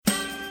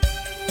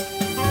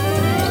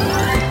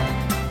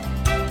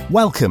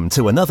Welcome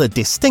to another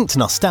Distinct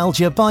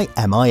Nostalgia by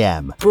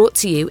MIM. Brought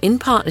to you in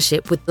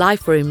partnership with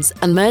Life Rooms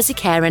and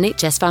Merseycare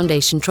NHS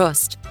Foundation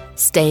Trust.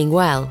 Staying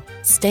well,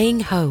 staying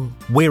home.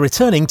 We're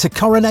returning to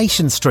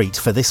Coronation Street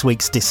for this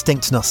week's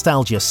Distinct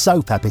Nostalgia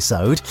soap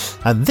episode,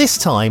 and this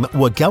time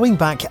we're going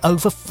back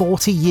over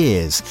 40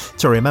 years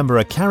to remember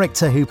a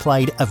character who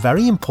played a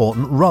very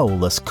important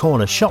role as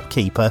corner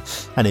shopkeeper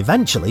and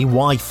eventually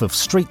wife of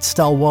street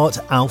stalwart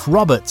Alf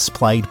Roberts,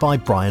 played by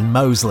Brian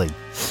Moseley.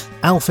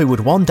 Alf, who would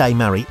one day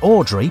marry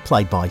Audrey,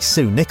 played by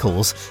Sue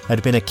Nichols,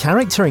 had been a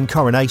character in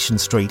Coronation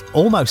Street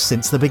almost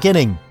since the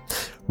beginning.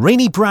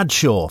 Renee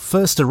Bradshaw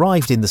first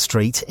arrived in the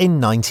street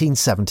in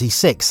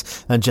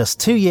 1976, and just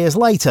 2 years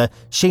later,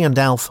 she and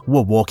Alf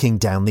were walking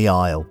down the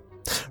aisle.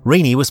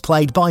 Renee was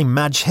played by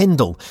Madge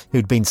Hindle,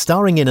 who'd been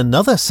starring in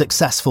another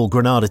successful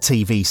Granada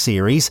TV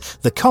series,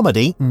 the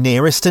comedy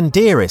Nearest and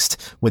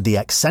Dearest, with the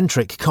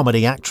eccentric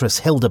comedy actress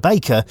Hilda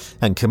Baker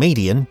and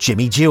comedian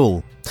Jimmy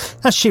Jewell.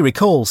 As she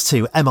recalls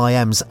to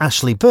MIM's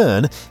Ashley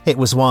Byrne, it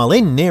was while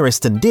in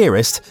Nearest and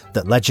Dearest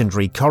that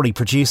legendary Corrie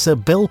producer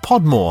Bill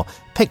Podmore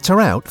picked her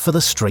out for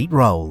the street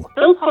role.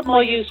 Bill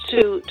Podmore used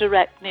to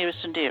direct Nearest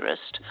and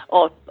Dearest,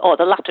 or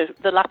the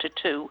latter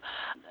two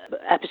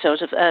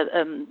episodes of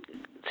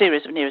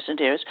series of Nearest and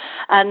Dearest,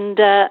 and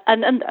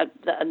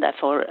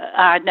therefore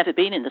I'd never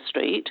been in the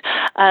street,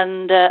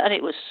 and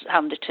it was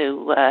handy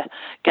to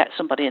get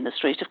somebody in the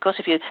street. Of course,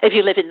 if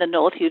you live in the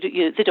north,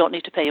 they don't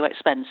need to pay you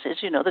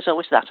expenses. You know, there's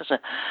always that as a.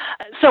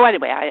 So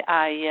anyway,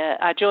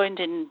 I joined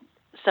in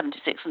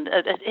 76, and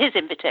his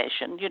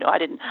invitation, you know, I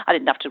didn't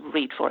have to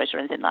read for it or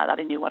anything like that.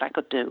 I knew what I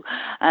could do,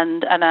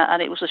 and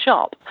it was a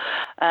shop,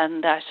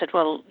 and I said,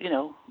 well, you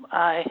know,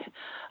 I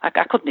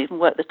couldn't even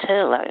work the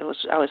till. I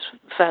was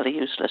fairly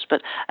useless,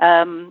 but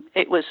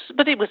it was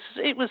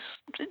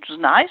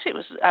nice.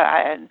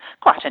 I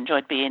quite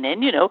enjoyed being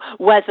in. You know,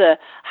 whether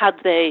had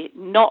they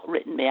not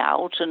written me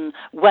out and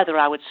whether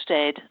I would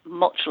stayed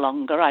much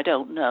longer, I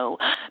don't know,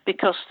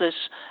 because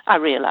I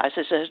realise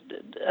there's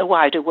a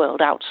wider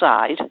world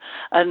outside,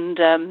 and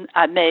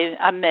I may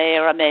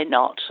or I may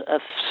not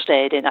have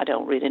stayed in. I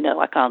don't really know.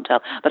 I can't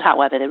tell. But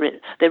however,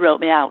 they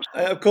wrote me out.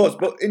 Of course,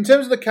 but in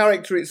terms of the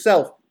character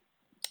itself,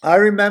 I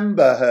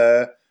remember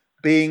her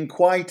being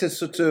quite a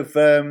sort of.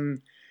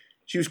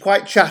 She was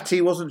quite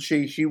chatty, wasn't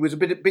she? She was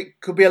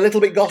could be a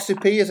little bit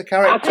gossipy as a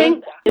character. I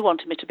think they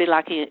wanted me to be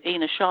like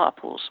Ina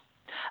Sharples,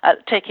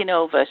 taking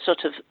over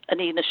sort of an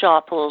Ina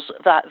Sharples,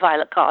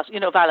 Violet Carson. You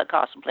know, Violet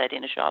Carson played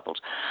Ina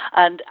Sharples,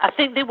 and I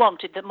think they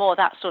wanted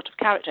that sort of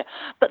character.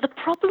 But the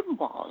problem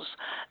was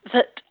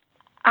that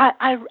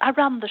I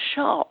ran the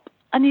shop,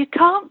 and you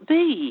can't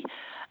be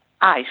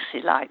icy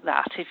like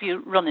that if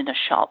you're running a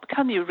shop,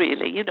 can you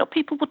really? You know,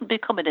 people wouldn't be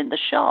coming in the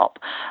shop,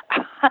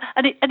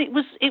 and it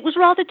was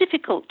rather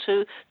difficult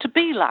to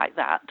be like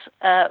that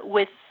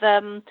with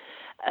in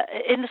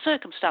the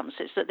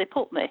circumstances that they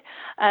put me,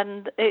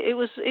 and it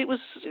was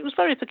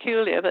very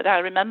peculiar. But I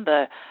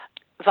remember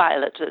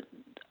Violet.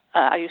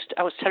 I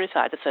was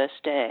terrified the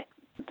first day.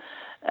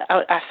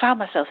 I found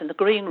myself in the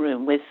green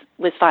room with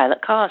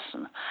Violet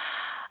Carson.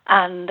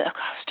 And I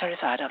was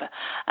terrified of her.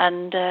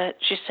 And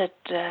she said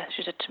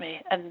to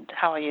me, "And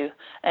how are you?"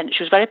 And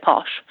she was very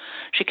posh.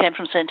 She came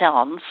from St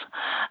Anne's,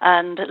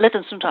 and lived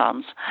in St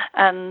Anne's.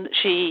 And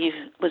she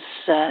was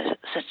said,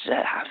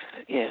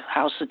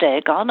 "How's the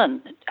day gone?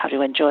 And have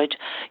you enjoyed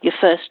your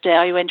first day?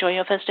 Are you enjoying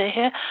your first day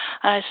here?"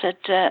 And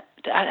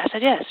I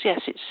said, yes,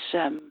 it's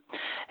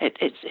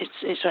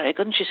very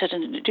good. And she said,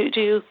 "And do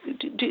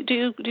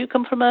you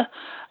come from a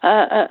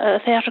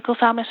theatrical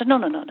family?" I said, no.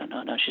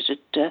 She said,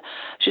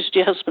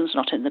 "Your husband's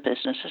not in the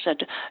business." I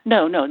said,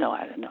 no.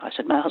 I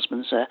said, "My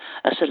husband's a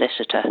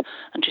solicitor."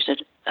 And she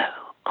said,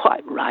 "Oh,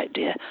 quite right,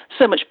 dear.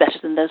 So much better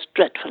than those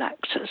dreadful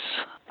actors."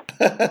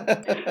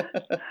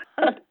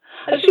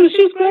 And she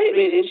was great,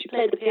 really. And she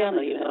played the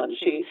piano, you know. And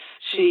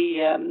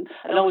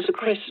and always at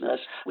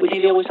Christmas, we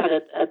nearly always had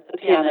a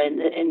piano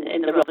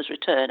in the Robber's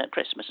Return at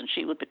Christmas, and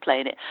she would be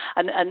playing it.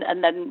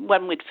 And then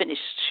when we'd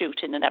finished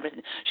shooting and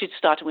everything, she'd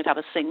start and we'd have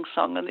a sing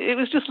song, and it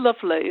was just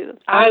lovely.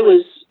 I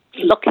was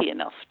lucky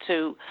enough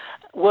to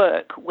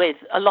work with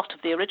a lot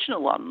of the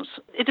original ones.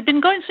 It had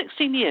been going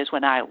 16 years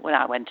when I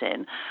went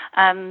in,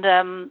 and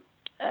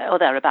or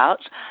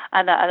thereabouts,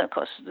 and of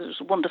course there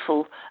was a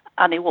wonderful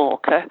Annie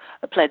Walker,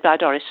 played by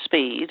Doris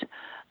Speed,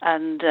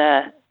 and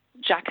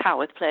Jack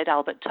Howard played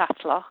Albert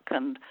Tatlock,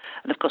 and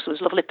of course there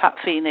was lovely Pat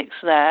Phoenix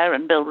there,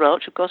 and Bill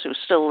Roach, of course, who was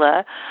still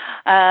there,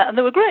 and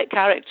they were great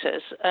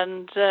characters,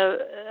 and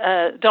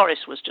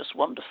Doris was just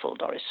wonderful.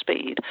 Doris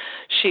Speed,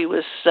 she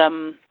was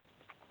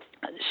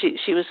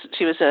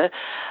her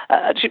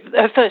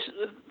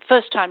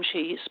first time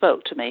she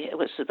spoke to me, it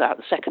was about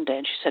the second day,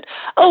 and she said,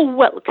 "Oh,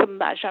 welcome,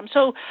 Madge. I'm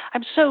so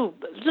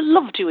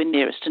loved you in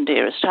Nearest and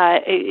Dearest.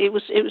 It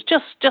was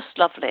just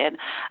lovely,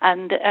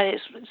 and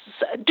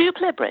do you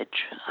play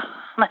bridge?"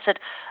 And I said,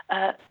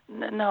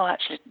 "No,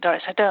 actually,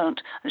 Doris, I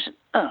don't." And she said,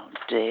 "Oh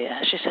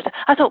dear," she said,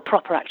 "I thought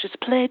proper actors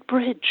played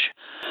bridge."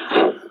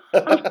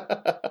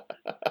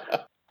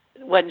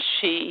 When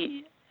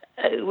she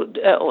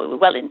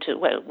well into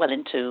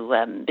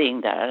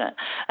being there.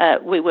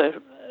 We were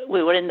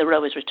in the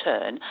Rower's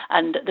Return,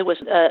 and there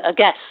was a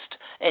guest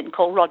in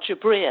called Roger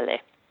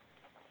Brearley,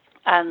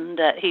 and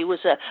he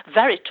was a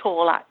very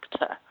tall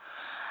actor.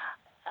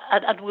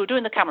 And we were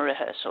doing the camera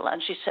rehearsal,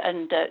 and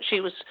he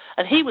was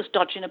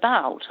dodging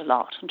about a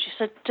lot. And she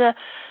said, "Dear,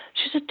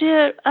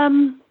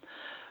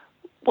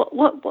 what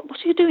are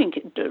you doing,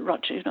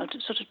 Roger? You know,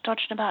 sort of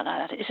dodging about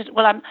like that." He said,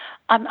 "Well,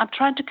 I'm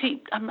trying to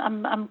keep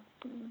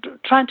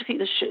trying to keep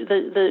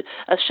the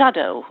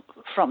shadow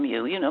from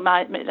you. You know,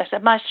 my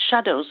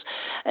shadow's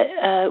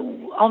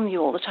on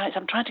you all the time. So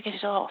I'm trying to get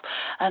it off."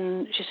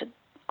 And she said,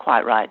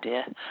 "Quite right,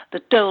 dear. The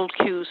doled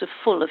queues are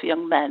full of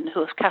young men who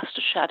have cast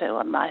a shadow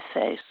on my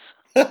face."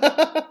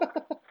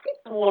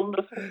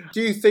 Wonderful.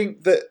 Do you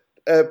think that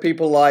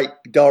people like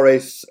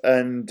Doris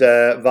and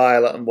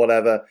Violet and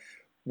whatever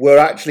were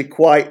actually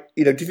quite,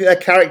 do you think their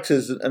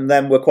characters and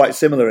them were quite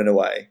similar in a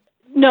way?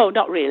 No,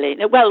 not really.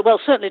 Well,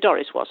 certainly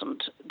Doris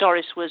wasn't.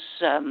 Doris was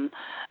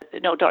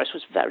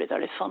very,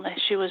 very funny.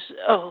 She was,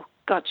 oh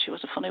God, she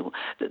was a funny,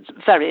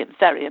 very,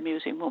 very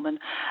amusing woman,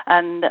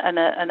 and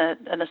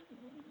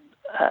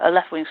a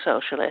left-wing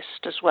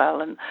socialist as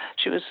well, and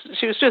she was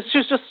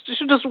just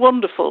a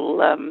wonderful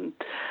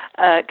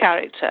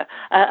character.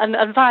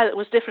 And Violet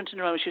was different in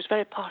her own. She was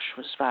very posh.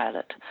 Was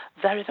Violet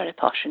very, very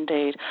posh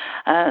indeed?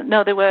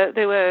 No, they were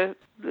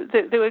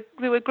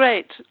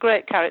great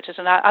characters,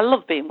 and I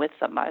love being with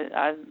them.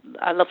 I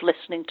love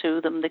listening to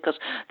them because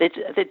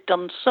they'd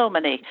done so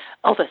many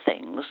other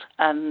things.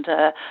 And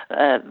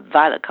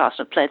Violet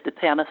Carson played the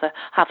piano for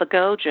Have a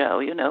Go,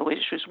 Joe,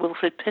 which was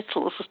Wilfrid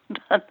Pittles,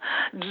 and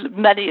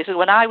many years ago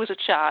when I was a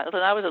child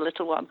and I was a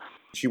little one.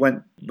 She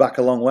went back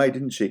a long way,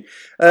 didn't she?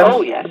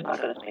 Oh yes,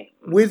 definitely.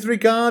 With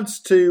regards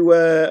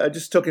to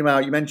just talking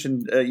about, you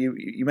mentioned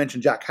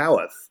Jack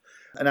Howarth.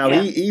 Now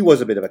he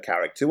was a bit of a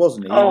character,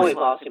 wasn't he? Oh, it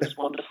was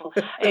wonderful.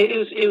 it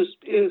was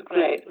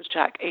great. It was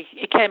Jack.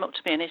 He came up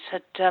to me and he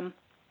said, that's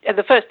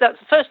the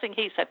first thing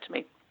he said to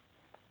me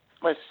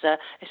was,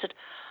 he said,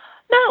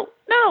 No.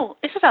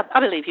 He said, I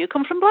believe you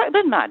come from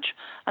Blackburn, Madge.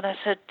 And I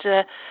said,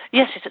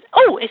 yes. He said,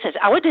 he says,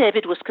 our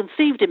David was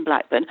conceived in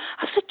Blackburn.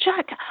 I said,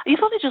 Jack,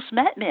 you've only just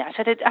met me. I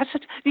said,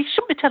 you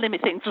shouldn't be telling me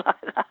things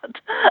like that.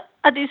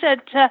 And he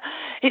said, I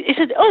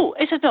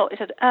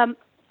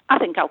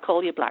think I'll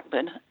call you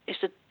Blackburn. He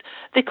said,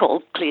 they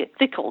call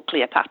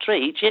Cleopatra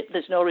Egypt.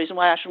 There's no reason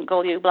why I shouldn't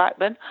call you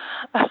Blackburn.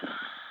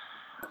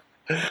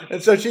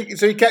 And so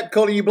he kept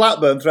calling you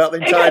Blackburn throughout the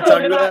entire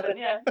time you were there?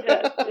 Yeah,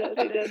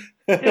 he did.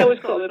 He always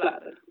called me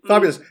Blackburn.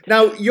 Fabulous.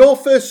 Now, your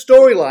first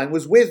storyline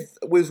was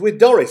with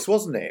Doris,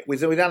 wasn't it?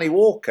 With Annie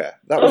Walker.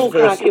 That was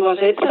crikey, was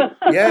it?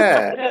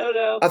 Yeah. I don't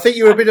know. I think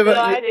you were a bit of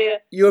idea.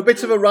 You were a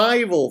bit of a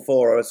rival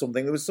for her or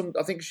something. There was some.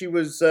 I think she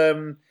was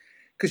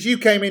because you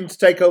came in to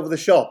take over the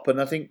shop, and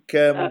I think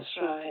that's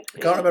right. I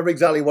can't remember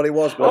exactly what it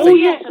was, but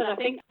yes,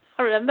 and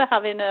I remember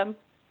having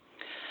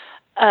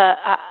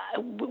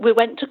we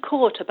went to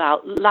court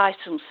about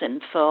licensing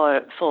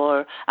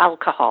for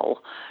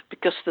alcohol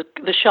because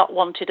the shop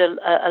wanted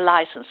a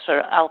license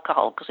for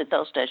alcohol because in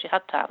those days you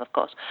had to have, of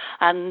course,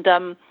 and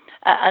there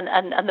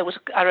was,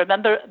 I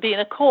remember being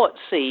a court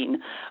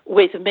scene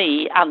with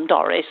me and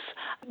Doris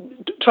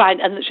trying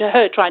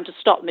to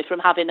stop me from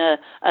having a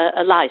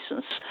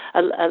license,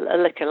 a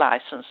liquor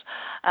license,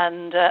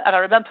 and I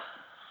remember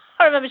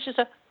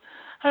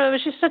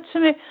she said to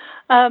me,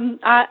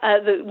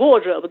 the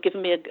wardrobe had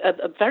given me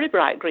a very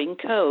bright green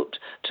coat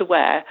to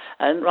wear,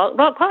 and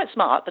quite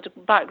smart, but a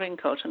bright green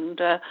coat.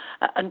 And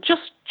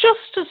just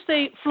as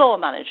the floor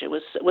manager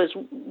was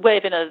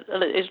waving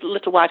his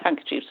little white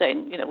handkerchief,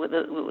 saying,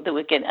 they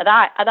were getting, and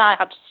I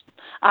had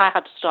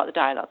to start the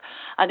dialogue,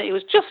 and he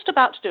was just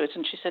about to do it,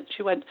 and she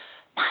went,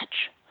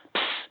 Madge.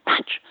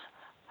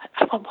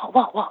 I went,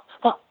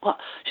 what?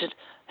 She said,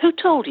 who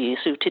told you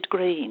suited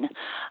green?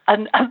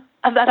 And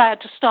then I had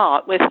to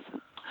start with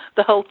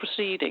the whole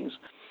proceedings.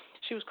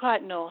 She was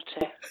quite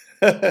naughty.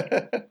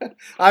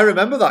 I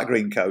remember that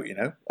green coat,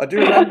 I do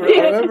remember it.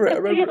 I remember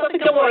it. I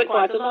think I wore it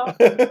quite a lot.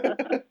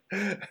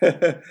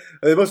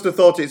 They must have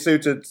thought it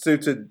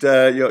suited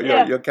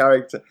your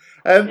character.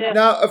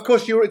 Now, of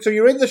course,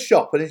 you're in the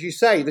shop, and as you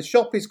say, the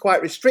shop is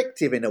quite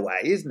restrictive in a way,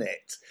 isn't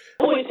it?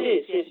 Oh, it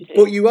is. Yes, it is.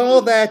 But you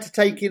are there to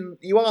take in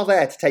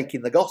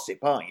the gossip,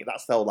 aren't you?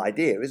 That's the whole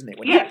idea, isn't it?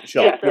 When you're at the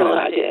shop, yes, the whole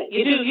idea.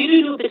 You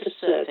do a bit of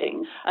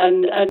serving,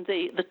 and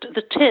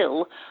the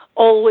till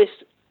always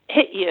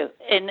hit you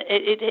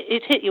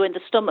it hit you in the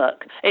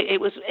stomach.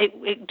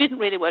 It didn't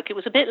really work. It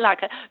was a bit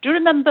like do you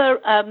remember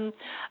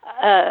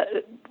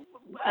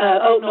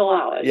Oatmeal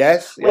Hours?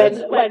 Yes.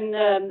 When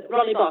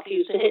Ronnie Barker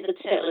used to hit the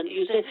till and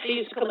he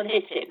used to come and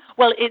hit it.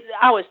 Well,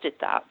 ours did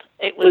that.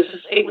 It was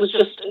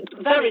just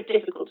very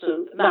difficult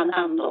to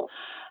manhandle,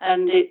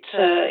 and it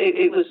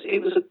was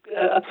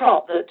a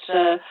prop that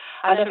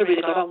I never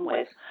really got on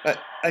with.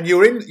 And you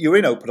were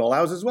in Open All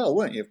Hours as well,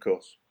 weren't you? Of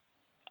course.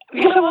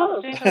 Yes, I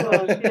was. Yes, I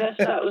was. Yes,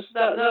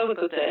 that were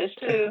good days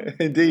too.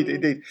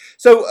 Indeed.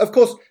 So, of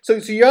course, so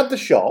you had the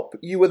shop.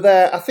 You were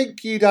there. I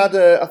think you'd had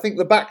I think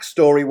the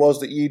backstory was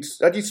that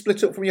had you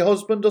split up from your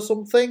husband or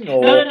something?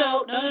 Or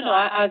No.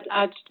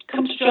 I'd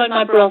come to join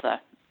my brother.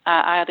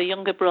 I had a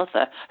younger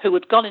brother who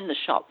had gone in the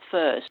shop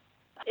first.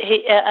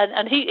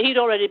 He'd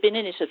already been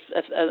in it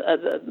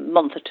a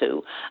month or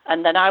two,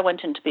 and then I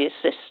went in to be his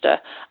sister,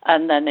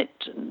 and then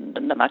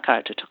my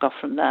character took off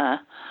from there.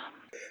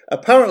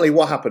 Apparently,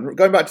 what happened?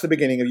 Going back to the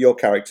beginning of your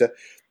character,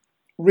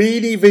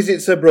 Renee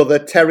visits her brother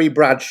Terry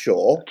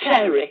Bradshaw.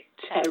 Terry.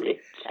 That's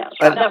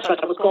right.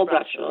 I was called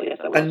Bradshaw. Yes,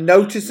 I was. And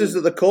notices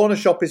that the corner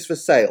shop is for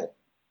sale.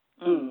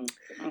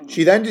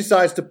 She then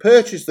decides to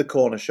purchase the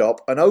corner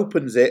shop and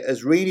opens it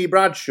as Renee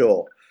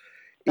Bradshaw.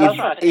 That's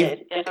right, I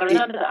did. Yes, I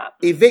remember that.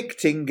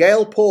 Evicting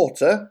Gail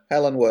Porter,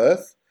 Helen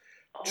Worth,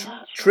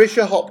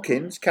 Tricia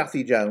Hopkins,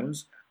 Kathy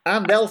Jones,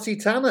 and Elsie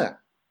Tanner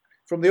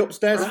from the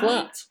upstairs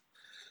flat.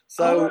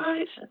 So,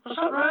 right. Was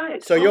that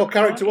right? So your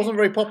character wasn't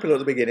very popular at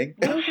the beginning.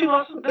 No, she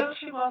wasn't.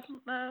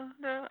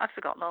 No, I'd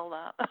forgotten all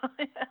that.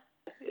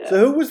 Yeah. So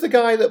who was the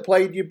guy that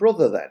played your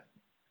brother then?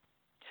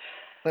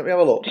 Let me have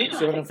a look. See if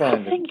I can find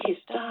him. I think he's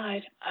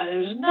died. It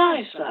was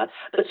nice, lad.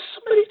 But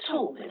somebody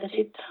told me that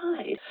he'd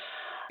died.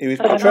 He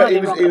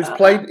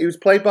was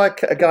played by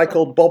a guy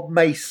called Bob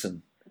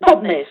Mason.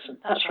 Bob Mason,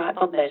 that's right,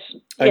 Bob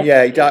Mason. And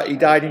he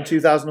died in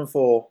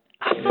 2004.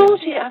 I thought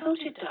he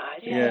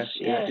died. Yes.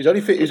 He was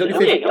only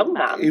a young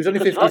man. He was only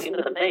 50.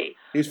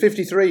 He was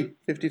 53.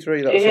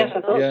 53. That's yes,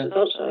 I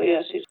thought so.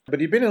 Yes.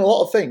 But he'd been in a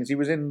lot of things. He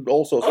was in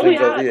all sorts of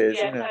things over the years.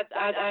 Yes,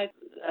 I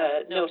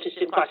noticed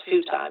him quite a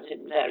few times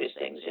in various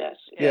things. Yes.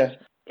 Yeah.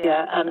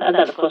 Yeah, and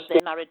then of course they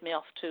married me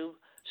off to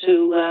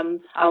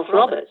Alf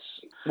Roberts.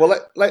 Well,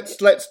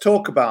 let's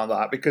talk about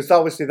that, because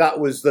obviously that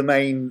was the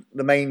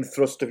main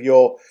thrust of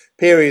your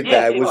period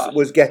there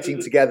was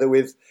getting together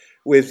with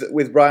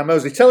Brian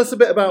Mosley. Tell us a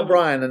bit about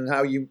Brian and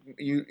how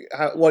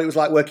what it was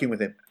like working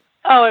with him.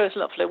 Oh, it was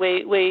lovely.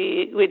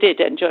 We did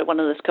enjoy one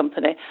another's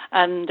company,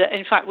 and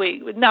in fact,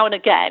 we now and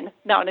again,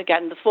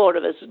 the four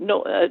of us,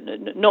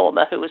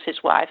 Norma, who was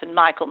his wife, and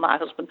Michael, my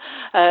husband,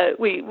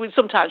 we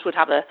sometimes would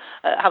have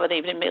an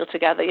evening meal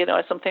together,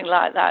 or something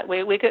like that.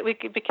 We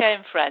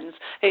became friends.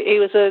 He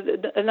was a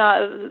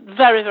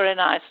very, very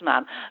nice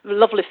man,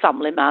 lovely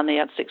family man. He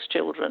had 6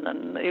 children,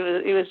 and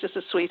he was just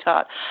a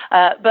sweetheart.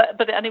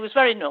 But he was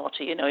very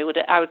naughty.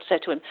 I would say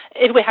to him,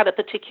 if we had a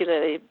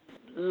particularly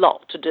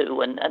lot to do,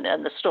 and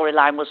the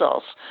storyline was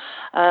us.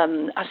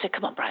 I said,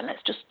 "Come on, Brian,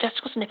 let's just go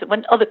snip it."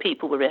 When other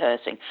people were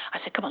rehearsing, I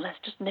said, "Come on, let's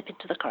just nip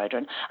into the corridor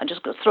and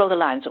just go throw the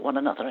lines at one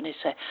another." And he'd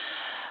say,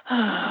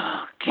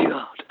 "Oh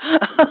God."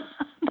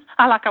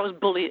 I was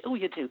bullied. "Oh,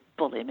 you do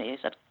bully me." He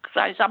said,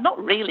 "Christ, I'm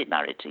not really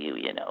married to you,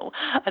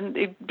 And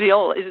he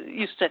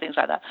used to say things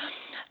like that.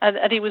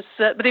 And he was,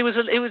 but he was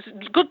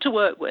good to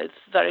work with,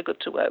 very good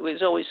to work with. He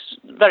was always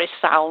very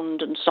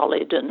sound and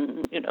solid,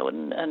 and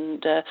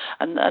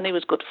and he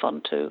was good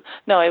fun too.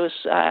 No, I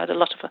had a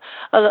lot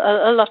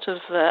of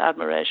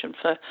admiration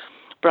for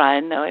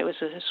Brian. No, he was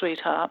a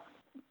sweetheart.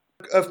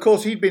 Of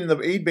course, he'd been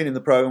in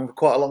the program for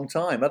quite a long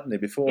time, hadn't he?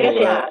 Before, yes,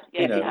 he had.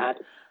 Yes, he had.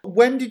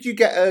 When did you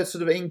get a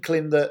sort of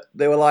inkling that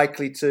they were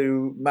likely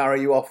to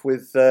marry you off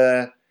with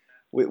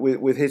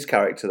his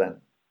character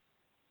then?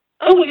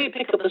 Oh, well, you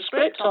pick up the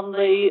script on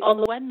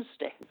the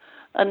Wednesday,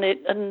 and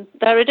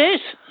there it is.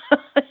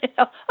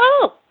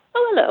 Oh,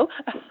 hello.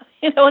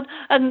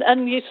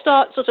 And you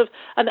start sort of,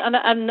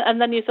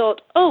 and then you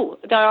thought, oh,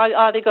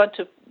 are they going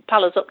to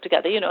pal us up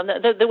together? And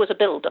there was a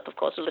build-up, of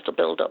course, a little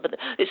build-up, but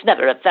it's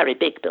never a very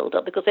big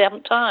build-up because they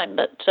haven't time.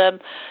 But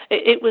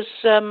it was.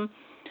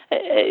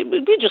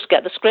 You just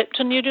get the script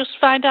and you just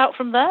find out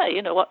from there,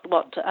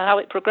 how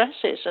it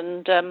progresses,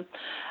 and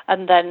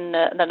then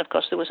of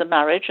course there was a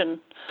marriage and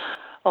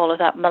all of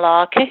that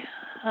malarkey,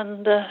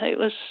 and it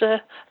was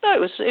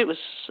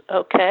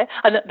okay.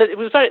 But it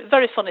was a very,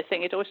 very funny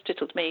thing. It always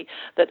tickled me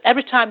that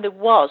every time there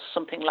was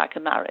something like a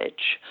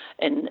marriage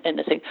in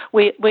the thing,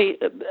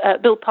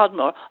 Bill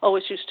Podmore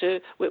always used to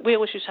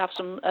have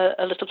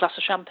a little glass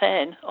of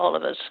champagne, all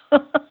of us.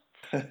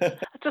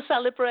 To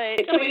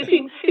celebrate. It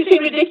seemed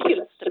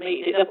ridiculous to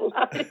me,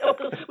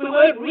 because we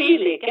weren't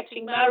really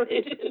getting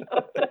married.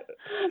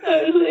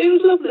 It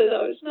was lovely,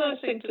 though. It's a nice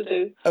thing to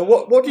do. And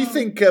what do you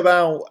think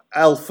about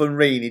Alf and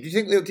Renee? Do you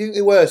think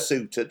they were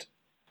suited?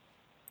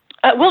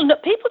 Well, no,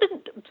 people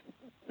didn't.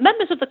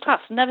 Members of the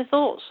class never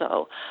thought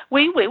so.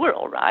 We were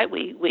all right.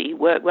 We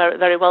worked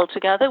very well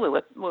together. We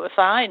were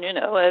fine, and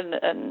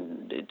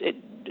it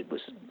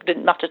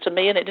didn't matter to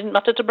me, and it didn't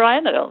matter to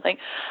Brian, I don't think.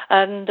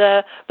 And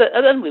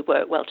then we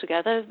worked well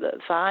together,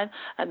 fine,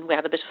 and we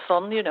had a bit of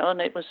fun, and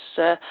it was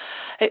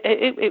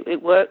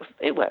it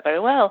worked very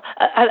well.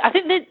 I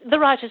think the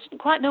writers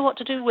didn't quite know what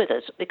to do with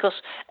us,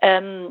 because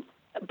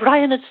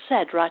Brian had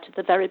said right at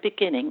the very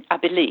beginning, I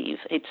believe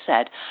he'd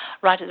said,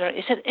 right at the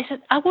he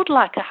said, I would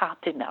like a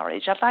happy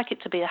marriage. I'd like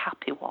it to be a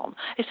happy one.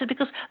 He said,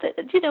 because,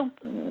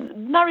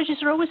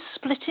 marriages are always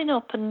splitting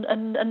up and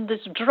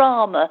there's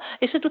drama.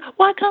 He said,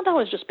 why can't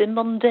ours just be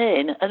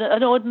mundane,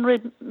 an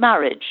ordinary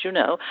marriage,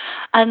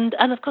 And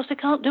of course they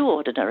can't do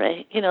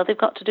ordinary. They've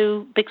got to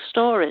do big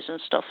stories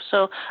and stuff.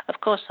 So, of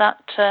course,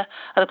 and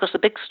of course the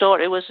big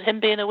story was him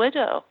being a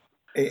widow.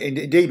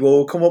 Indeed,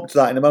 we'll come up to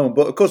that in a moment.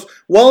 But of course,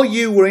 while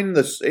you were in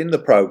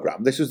the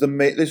programme, this was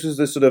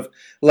the sort of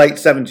late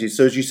 70s.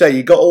 So as you say,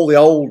 you got all the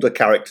older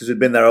characters who'd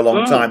been there a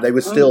long time. They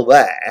were still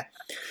there.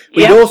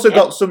 But you'd also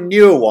got some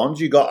newer ones.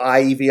 You got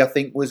Ivy, I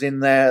think, was in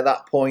there at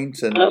that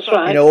point, and that's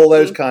right. All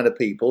those kind of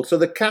people. So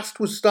the cast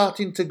was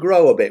starting to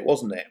grow a bit,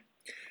 wasn't it?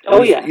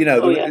 Oh yeah.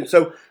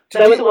 So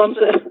there were the ones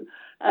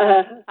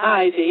that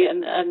Ivy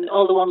and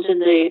all the ones in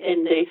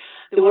the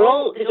they'd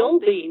all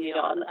been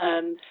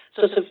and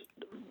sort of.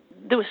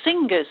 There were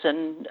singers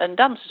and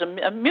dancers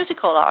and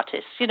musical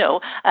artists, Lynn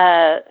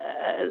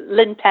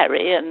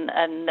Perry and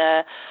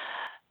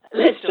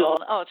Liz Dawn.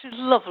 Oh, she was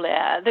lovely.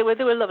 They were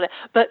lovely.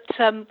 But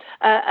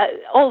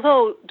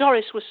although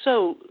Doris was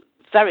so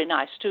very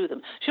nice to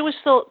them, she always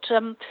thought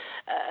of them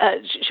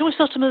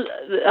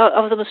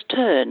as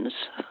turns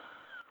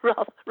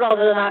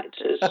rather than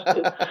actors.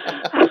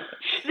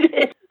 She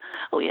did.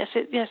 Oh yes,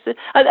 yes,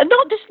 and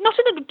not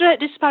in a great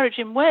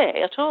disparaging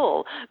way at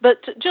all, but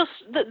just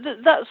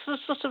that's the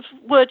sort of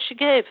word she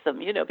gave them,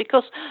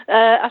 because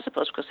I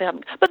suppose because they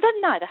hadn't. But then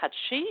neither had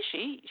she.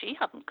 She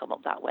hadn't come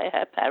up that way.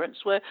 Her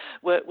parents were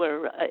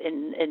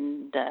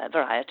in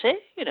variety,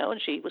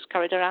 and she was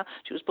carried around.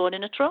 She was born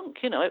in a trunk,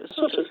 It was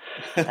sort of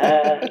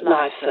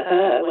life for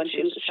her when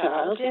she was a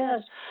child.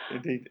 Yes,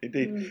 indeed.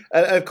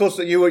 And of course,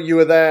 you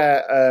were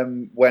there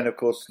when, of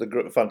course,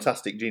 the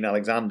fantastic Jean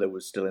Alexander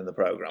was still in the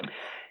programme.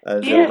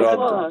 Yes, it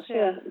was.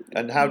 Yeah.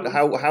 And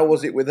how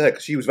was it with her?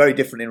 Because she was very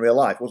different in real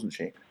life, wasn't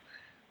she?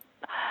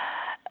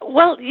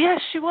 Well,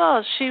 yes, she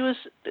was. She was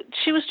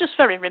just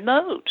very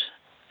remote.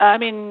 I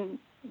mean,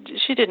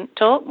 she didn't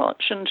talk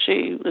much, and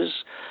she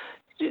was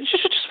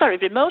just very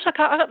remote.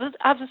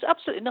 There's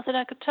absolutely nothing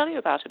I could tell you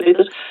about her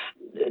because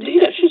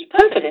she was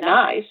perfectly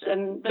nice,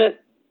 but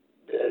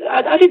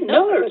I didn't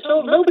know her at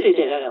all. Nobody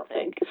did, I don't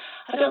think.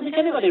 I don't think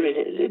anybody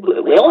really did.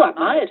 We all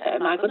admired her.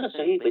 My goodness,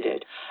 we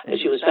did.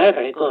 She was very,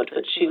 very good,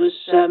 but she was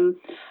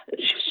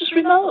just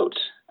remote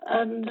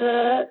and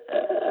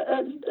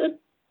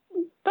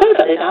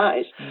perfectly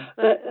nice.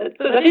 But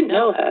I didn't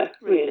know her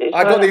really. So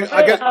I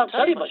can't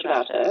tell you much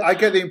about her. I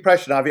get the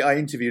impression. I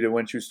interviewed her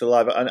when she was still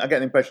alive, and I get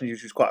the impression she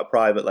was quite a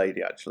private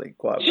lady, actually.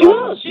 She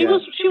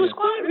was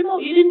quite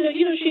remote. You didn't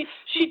know.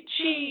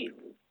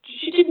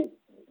 She didn't.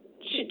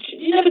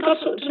 She never got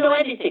to know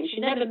anything.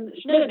 She never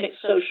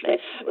mixed socially.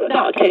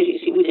 Now,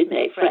 occasionally, we did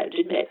make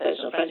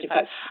personal friends. In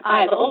fact,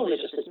 I have always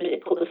just this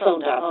minute put the phone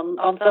down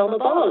on Thelma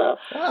Barlow,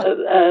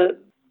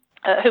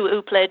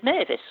 who played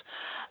Mavis,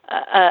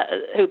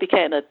 who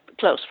became a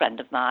close friend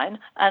of mine,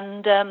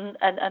 and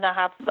I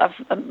have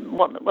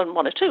one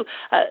or two.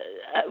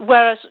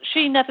 Whereas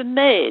she never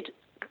made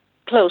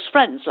close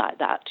friends like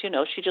that.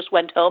 She just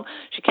went home.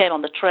 She came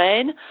on the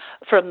train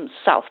from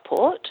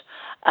Southport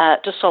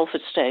to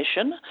Salford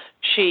Station.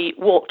 She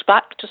walked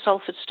back to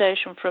Salford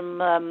Station from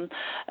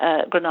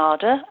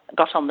Granada,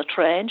 got on the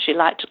train. She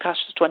liked to catch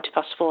the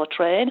 4:20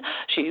 train.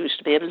 She used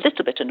to be a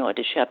little bit annoyed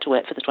if she had to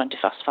wait for the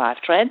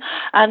 5:20 train.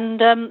 And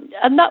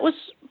that was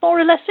more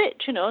or less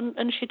it,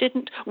 and she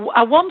didn't.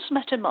 I once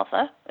met her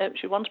mother.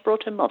 She once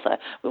brought her mother.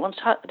 We once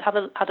had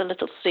a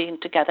little scene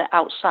together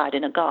outside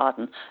in a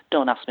garden.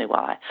 Don't ask me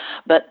why.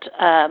 But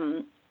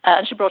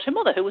and she brought her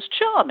mother, who was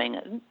charming,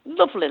 a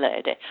lovely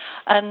lady.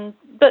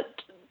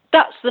 But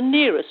that's the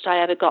nearest I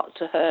ever got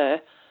to her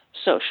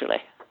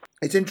socially.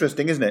 It's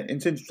interesting, isn't it?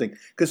 It's interesting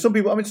because some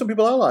people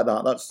are like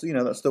that. That's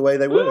the way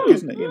they work,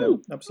 isn't it?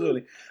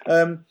 Absolutely.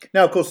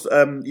 Now, of course,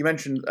 you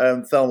mentioned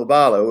Thelma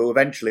Barlow, who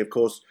eventually, of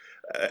course,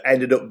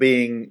 ended up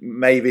being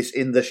Mavis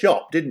in The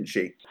Shop, didn't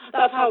she?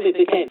 That's how we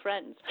became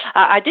friends.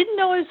 I didn't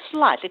know her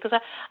slightly because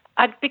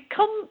I'd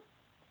become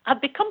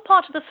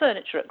part of the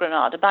furniture at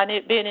Granada by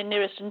being in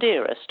Nearest and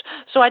Dearest.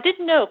 So I did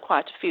know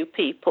quite a few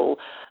people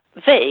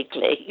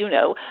vaguely,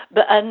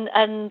 but and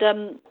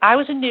I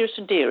was in Nearest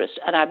and Dearest,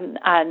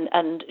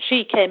 and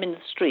she came in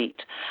the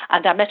street,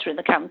 and I met her in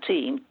the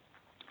canteen,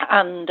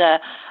 and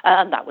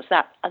that was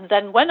that. And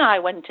then when I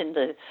went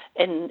into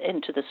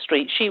the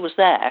street, she was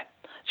there.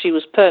 She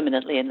was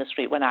permanently in the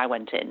street when I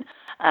went in,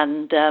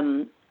 and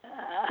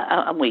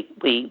we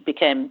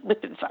became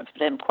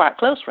quite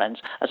close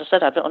friends. As I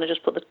said, I've only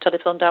just put the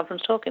telephone down from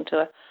talking to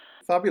her.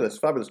 Fabulous.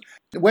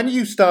 When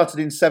you started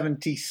in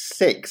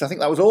 76, I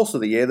think that was also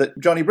the year that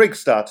Johnny Briggs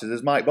started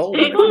as Mike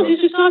Baldwin. It was.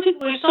 We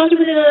started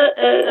within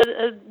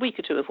a week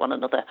or two of one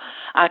another.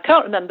 I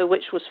can't remember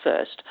which was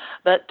first,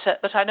 but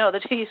I know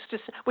that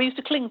we used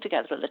to cling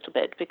together a little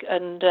bit,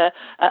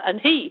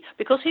 and he,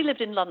 because he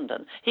lived in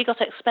London, he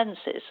got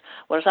expenses,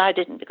 whereas I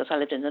didn't because I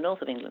lived in the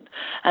north of England.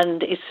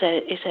 And he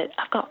said,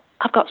 I've got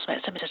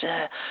something,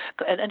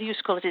 and he used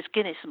to call it his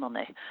Guinness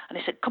money. And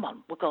he said, "Come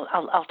on, we'll go.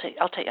 I'll take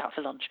you out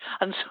for lunch."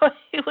 And so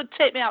he would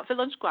take me out for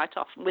lunch quite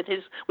often with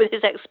his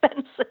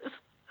expenses.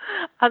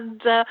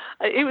 And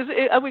we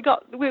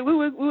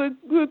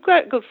were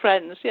great good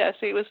friends. Yes,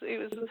 it was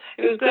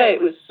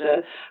great.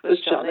 It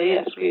was Johnny.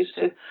 Yes, we used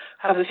to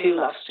have a few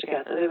laughs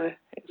together.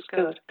 It was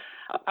good.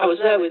 I was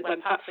there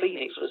when Pat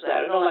Phoenix was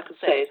there, and all I could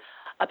say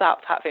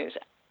about Pat Phoenix,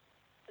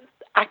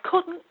 I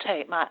couldn't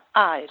take my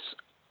eyes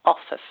off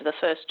her for the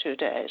first 2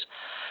 days.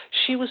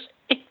 She was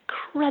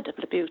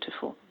incredibly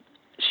beautiful.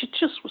 She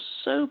just was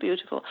so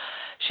beautiful.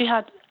 She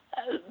had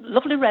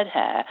lovely red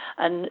hair,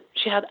 and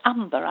she had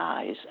amber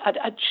eyes.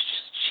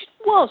 She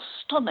was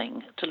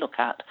stunning to look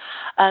at,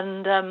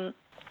 and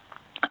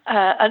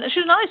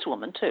she's a nice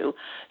woman too.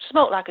 She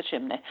smoked like a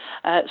chimney.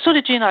 So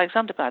did Jean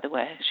Alexander, by the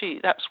way.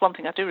 That's one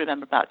thing I do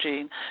remember about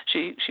Jean.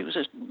 She was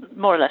a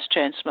more or less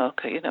chain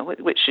smoker,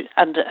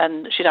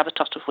 and she'd have a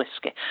tot of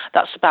whiskey.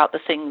 That's about the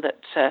thing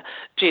that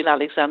Jean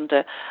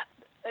Alexander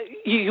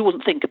you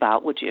wouldn't think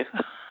about, would you?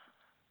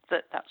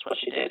 That's what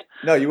she did.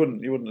 No, you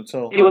wouldn't at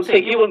all. You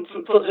wouldn't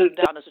put her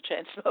down as a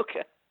chain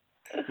smoker.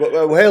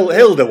 Well,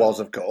 Hilda was,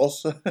 of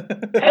course.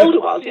 Hilda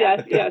was,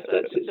 yes.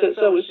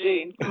 So was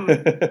Jean.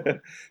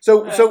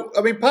 So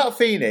I mean, Pat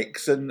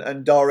Phoenix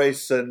and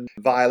Doris and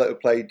Violet, who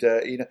played,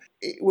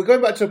 we're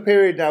going back to a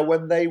period now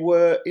when they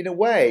were, in a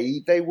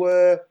way,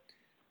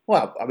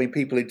 well, I mean,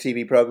 people in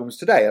TV programmes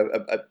today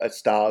are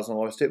stars and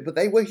all the rest of it, but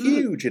they were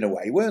huge in a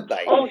way, weren't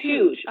they? Oh,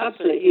 huge,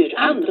 absolutely huge.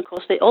 And of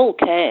course, they all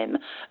came.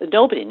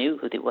 Nobody knew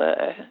who they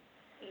were.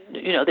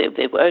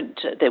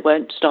 They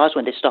weren't stars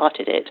when they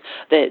started it.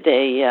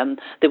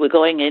 They were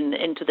going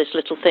into this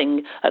little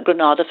thing at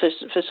Granada for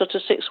sort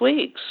of 6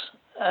 weeks,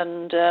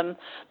 and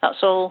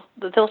that's all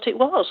they thought it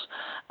was.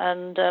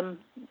 And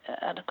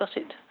of course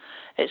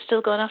it's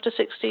still going after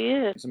 60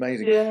 years. It's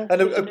amazing. Yeah,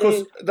 and of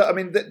course,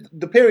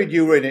 the period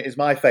you were in it is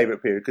my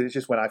favourite period because it's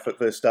just when I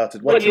first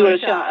started watching. When you were a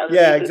child.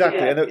 Yeah,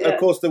 exactly. Of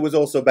course, there was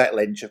also Bette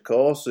Lynch, of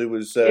course, who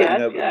was Julie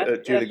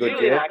Goodyear.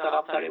 Julie and I got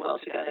on very well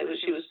together.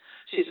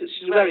 She's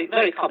very,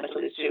 very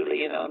comical, is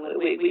Julie, and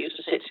we used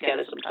to sit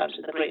together sometimes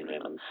in the green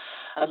room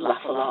and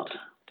laugh a lot.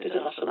 Did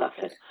a lot of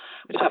laughing.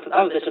 We'd have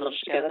a little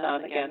lunch together now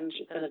and again,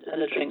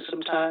 and a drink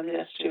sometime,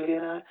 yes, Julie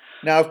and I.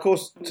 Now, of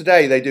course,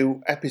 today they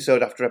do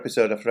episode after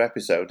episode after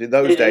episode. In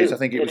those days, I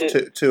think it was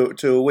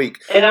two a week.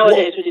 In our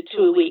days, we did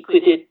 2 a week. We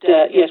did,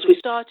 yes, we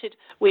started,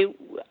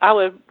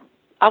 our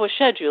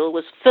schedule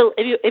was,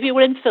 if you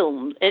were in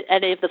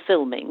any of the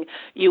filming,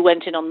 you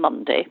went in on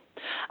Monday,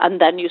 and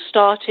then you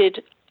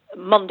started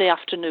Monday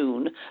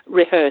afternoon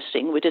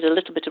rehearsing. We did a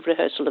little bit of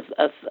rehearsal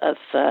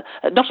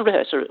not a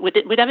rehearsal. We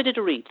never did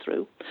a read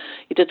through.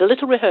 You did a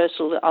little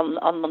rehearsal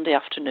on Monday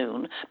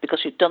afternoon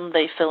because you'd done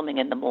the filming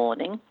in the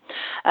morning.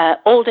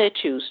 All day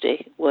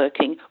Tuesday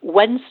working.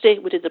 Wednesday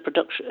we did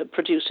the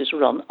producers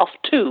run of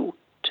two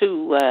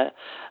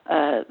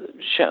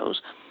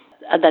shows.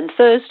 And then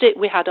Thursday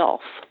we had off.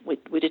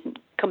 We didn't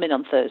come in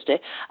on Thursday,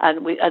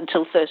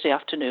 until Thursday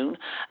afternoon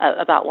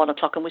about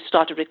 1:00, and we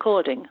started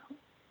recording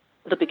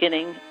the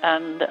beginning,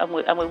 and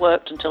we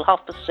worked until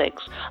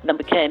 6:30, and then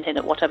we came in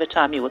at whatever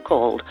time you were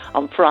called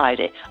on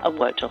Friday and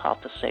worked till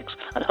 6:30,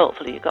 and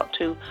hopefully you got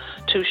two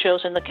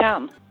shows in the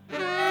can.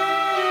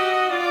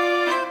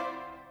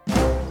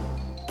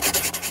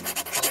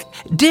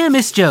 Dear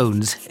Miss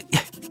Jones,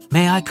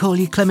 may I call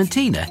you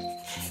Clementina?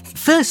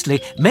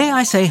 Firstly, may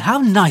I say how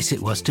nice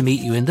it was to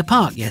meet you in the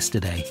park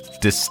yesterday?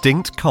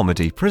 Distinct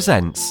Comedy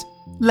presents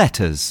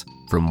Letters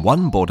from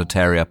one Border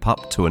Terrier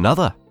pup to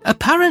another.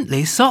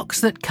 Apparently,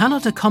 socks that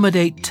cannot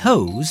accommodate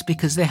toes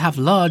because they have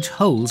large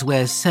holes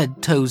where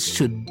said toes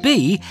should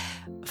be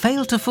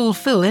fail to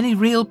fulfil any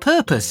real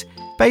purpose.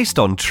 Based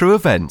on true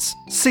events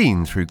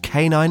seen through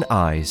canine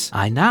eyes.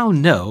 I now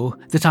know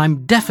that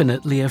I'm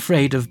definitely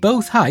afraid of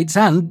both heights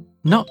and,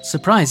 not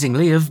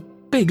surprisingly, of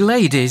big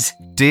ladies.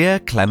 Dear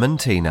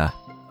Clementina.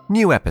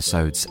 New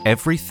episodes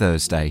every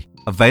Thursday.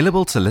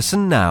 Available to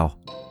listen now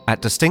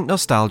at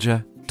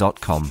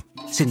distinctnostalgia.com.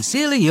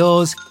 Sincerely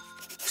yours,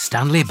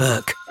 Stanley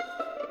Burke.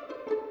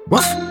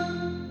 Woof!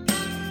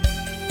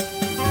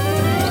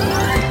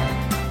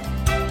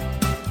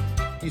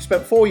 You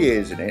spent 4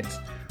 years in it,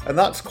 and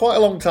that's quite a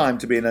long time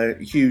to be in a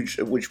huge,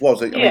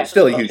 it's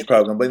still a huge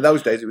programme, but in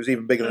those days it was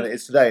even bigger than it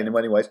is today in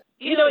many ways.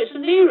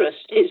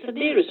 It's the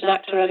nearest an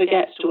actor ever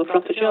gets to a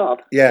proper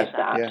job. Yeah, is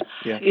that.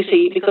 Yeah. You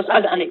see, because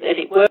and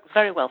it worked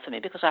very well for me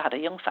because I had a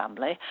young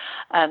family,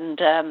 and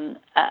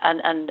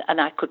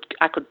I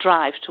could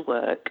drive to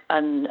work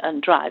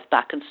and drive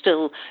back and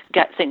still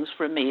get things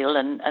for a meal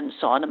and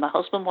so on. And my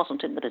husband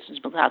wasn't in the business,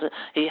 but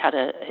he had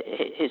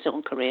his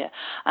own career,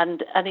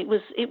 and it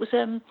was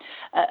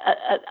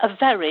a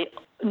very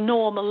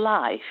normal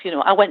life.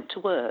 I went to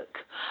work,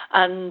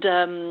 and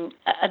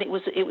it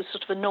was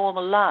sort of a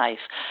normal life,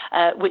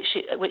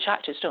 which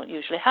actors don't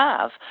usually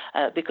have,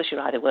 because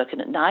you're either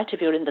working at night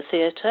if you're in the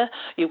theatre,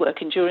 you're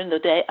working during the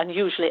day, and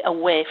usually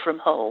away from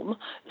home,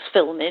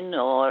 filming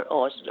or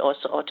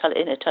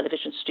in a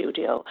television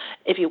studio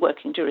if you're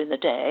working during the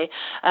day.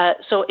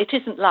 So it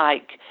isn't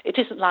like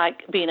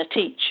being a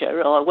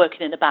teacher or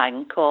working in a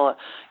bank or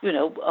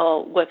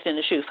working in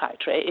a shoe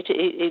factory.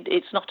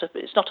 It's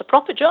not a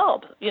proper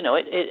job,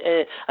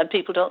 and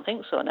people don't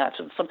think so. Now,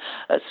 from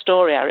a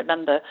story I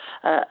remember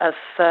of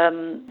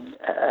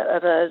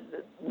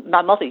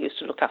my mother used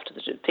to look after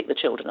pick the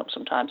children up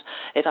sometimes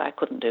if I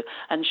couldn't do,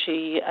 and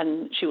she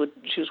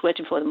was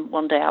waiting for them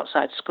one day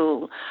outside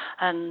school,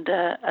 and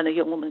a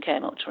young woman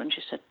came up to her and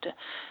she said,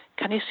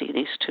 "Can you see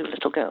these two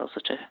little girls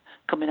that are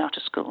coming out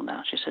of school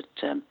now?" She said,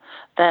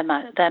 they're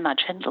my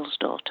Chendall's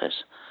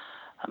daughters."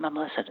 And my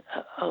mother said,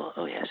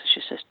 oh yes.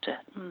 She said,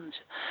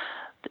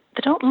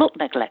 "They don't look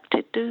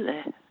neglected, do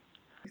they?"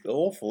 It's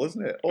awful,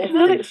 isn't it? Awful.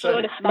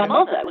 My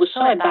mother was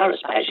so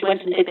embarrassed by it. She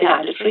went and hid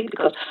behind a tree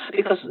because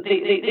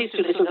these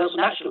two little girls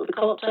naturally would be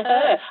caught to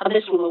her, and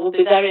this woman would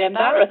be very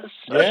embarrassed.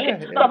 So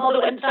my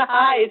mother went to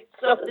hide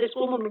so that this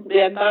woman would be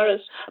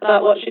embarrassed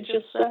about what she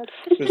just said.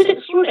 It's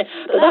extraordinary.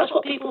 But that's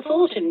what people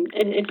thought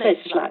in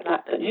places like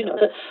that. Then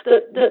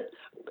that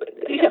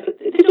they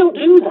don't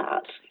do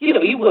that.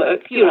 You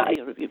work. You're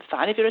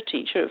fine if you're a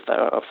teacher,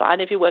 or fine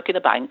if you work in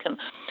a bank, and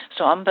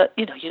so on. But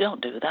you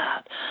don't do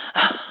that.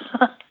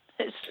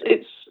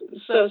 It's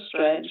so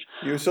strange.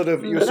 That's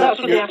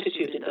the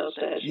attitude in those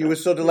days. You were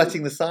sort of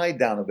letting the side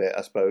down a bit,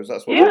 I suppose.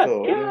 That's what I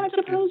thought. Yeah, I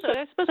suppose so.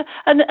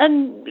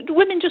 And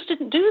women just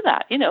didn't do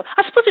that.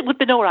 I suppose it would have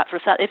been all right for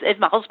if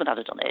my husband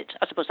had done it.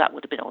 I suppose that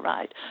would have been all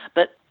right.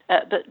 But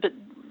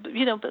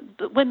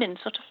women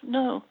sort of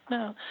no.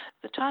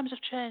 The times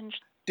have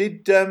changed.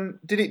 Did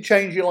it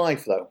change your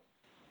life though?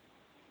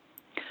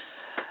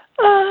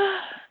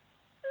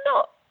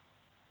 Not.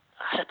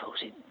 I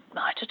suppose it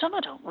might have done.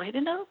 I don't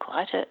really know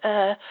quite.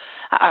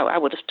 I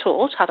would have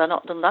taught had I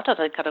not done that. I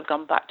think I'd have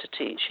gone back to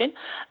teaching.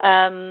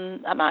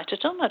 I might have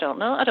done. I don't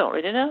know. I don't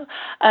really know.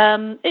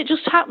 It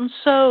just happened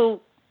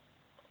so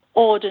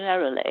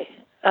ordinarily.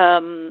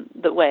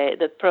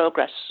 The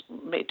progress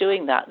me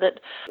doing that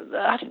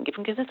I didn't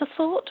even give it a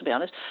thought, to be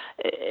honest.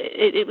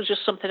 It was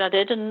just something I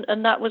did,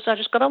 and that was, I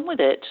just got on with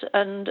it,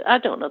 and I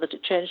don't know that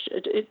it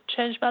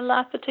changed my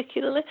life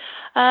particularly.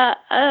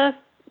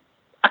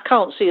 I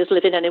can't see us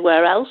living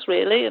anywhere else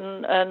really,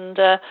 and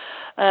I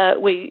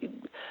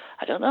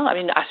don't know. I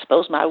mean, I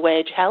suppose my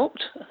wage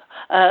helped,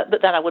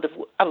 but then I would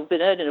have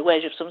been earning a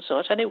wage of some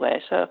sort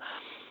anyway. So,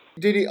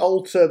 did it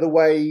alter the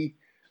way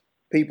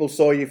people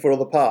saw you for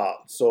other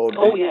parts? Or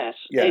yes,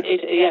 yeah. It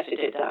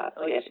did that.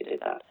 Oh yes, it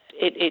did that.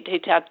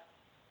 It had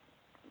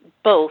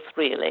both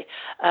really.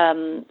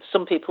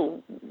 Some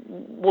people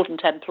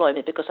wouldn't employ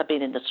me because I'd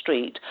been in the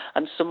street,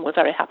 and some were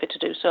very happy to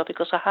do so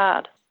because I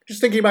had. Just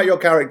thinking about your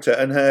character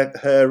and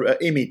her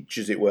image,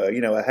 as it were,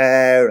 her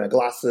hair and her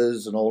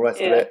glasses and all the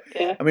rest of it.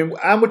 Yeah. I mean,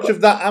 how much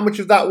of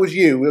that was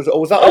you? Or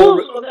was that all?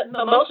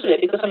 Most of it,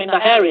 because my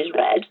hair is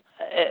red.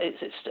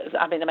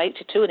 I'm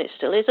 82 and it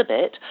still is a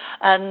bit,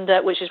 and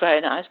which is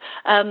very nice.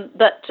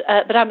 But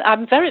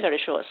I'm very, very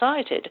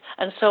short-sighted,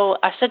 and so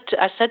I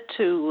said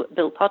to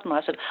Bill Podmore,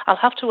 I said, I'll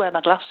have to wear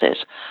my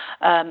glasses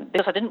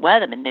because I didn't wear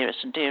them in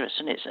Nearest and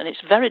Dearest, and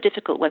it's very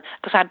difficult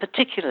because I'm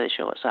particularly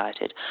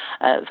short-sighted,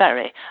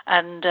 very,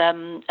 and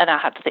I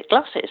had thick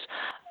glasses,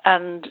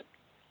 and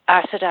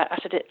I said, I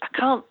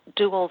can't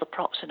do all the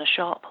props in a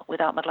shop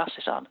without my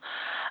glasses on.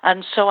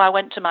 And so I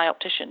went to my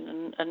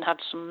optician and had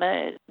some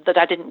made that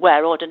I didn't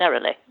wear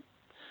ordinarily.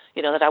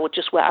 That I would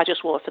just wear. I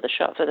just wore for the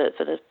shop, for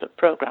the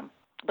programme.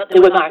 But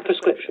they were my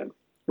prescription.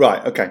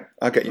 Right, okay,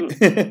 I get you.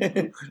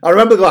 I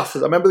remember the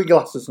glasses. I remember the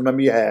glasses. I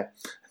remember your hair.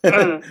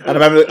 And I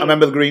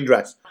remember the green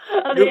dress.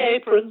 And the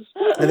aprons.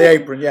 And the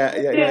apron, yeah.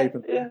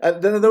 Apron. Yeah.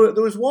 And then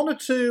there was one or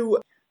two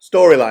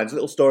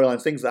little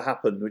storylines, things that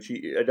happened, which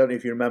I don't know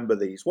if you remember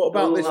these. What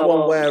about this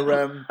one where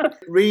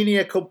Renee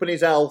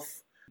accompanies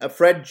Elf,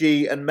 Fred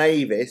G and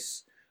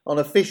Mavis on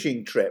a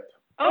fishing trip?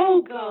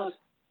 Oh, God.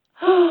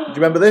 Do you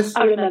remember this?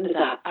 I remember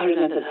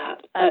that.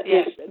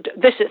 Yes.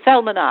 This is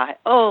Thelma and I.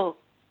 Oh,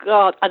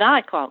 God. And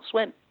I can't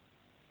swim.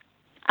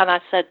 And I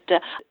said,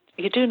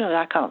 you do know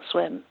I can't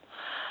swim.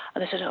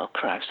 And they said, "Oh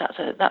Christ, that's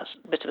a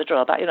bit of a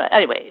drawback."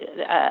 Anyway,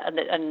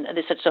 and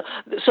they said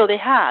so they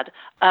had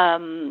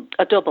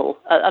a double.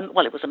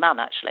 Well, it was a man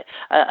actually,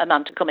 a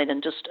man to come in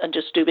and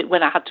just do it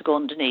when I had to go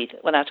underneath,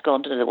 when I had to go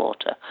under the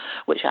water,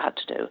 which I had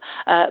to do.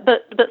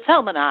 But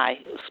Thelma and I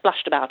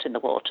splashed about in the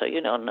water,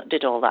 and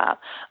did all that.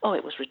 Oh,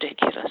 it was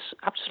ridiculous,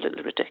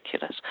 absolutely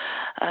ridiculous.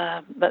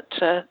 But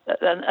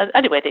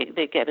anyway,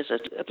 they gave us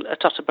a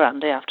tot of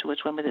brandy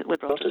afterwards when we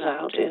brought us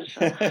out. Yes.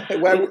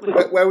 Where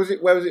was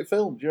it? Where was it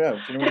filmed? Do you know?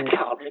 I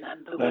can't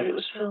remember where it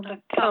was filmed. I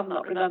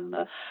cannot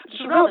remember.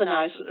 It's a rather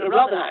nice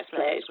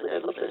place with a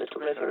lovely little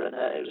river, and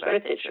it was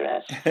very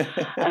picturesque.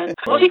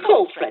 What he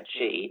called Fred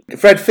G.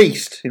 Fred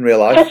Feast in real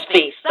life. Fred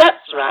Feast,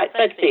 that's right,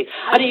 Fred Feast.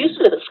 And he used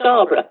to live at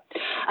Scarborough.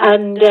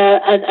 and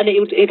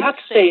he'd had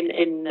to stay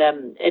in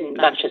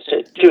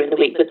Manchester during the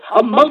week. But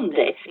on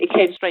Monday, he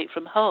came straight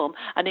from home,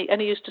 and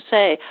he used to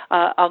say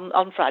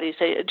on Friday, he'd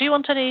say, "Do you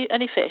want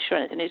any fish or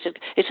anything?"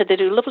 He said they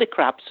do lovely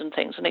crabs and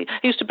things, and he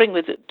used to bring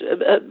with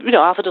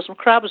half a dozen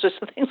crabs or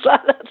something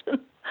like that,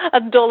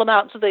 and dole them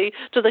out to the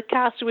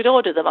cast. We'd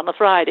order them on a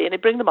Friday, and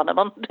he'd bring them on a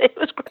Monday. It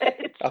was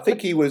great. I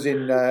think he was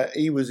in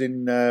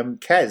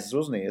Kes,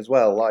 wasn't he, as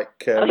well?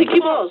 Like I think he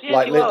was.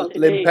 Yes, he was.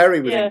 Lynn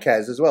Perry was in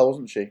Kes as well,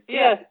 wasn't she?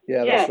 Yeah.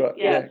 Yeah, that's right.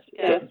 Yeah.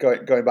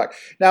 Going back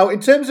now, in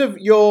terms of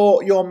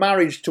your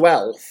marriage to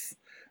Elf,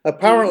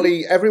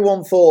 apparently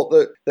everyone thought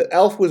that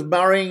Elf was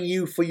marrying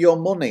you for your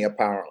money.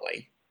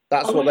 Apparently,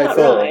 that's what they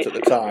thought at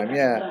the time.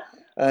 Yeah.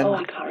 I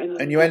can't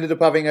remember. And you ended up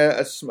having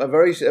a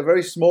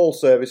very small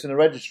service in a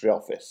registry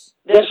office.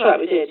 That's right,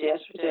 we did. Yes,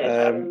 we did.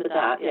 I remember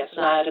that. Yes,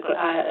 and I had a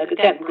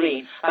again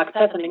green, like a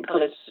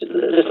peppermint-coloured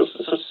little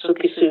sort of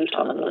silky suit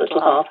on and a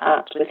little half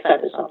hat with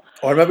feathers on.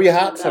 Oh, I remember your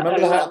hat. I remember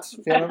the hat.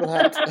 Yeah, I remember the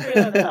hat. I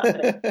remember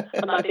that.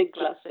 And my big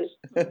glasses.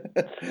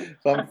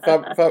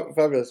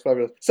 Fabulous.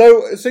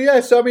 So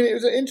I mean, it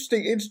was an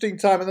interesting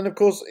time, and then of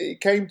course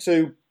it came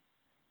to.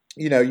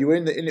 You were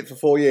in it for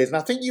 4 years, and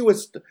I think you were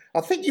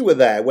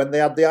there when they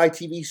had the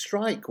ITV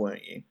strike,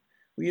 weren't you?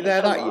 Were you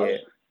there that year?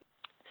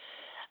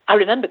 I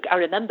remember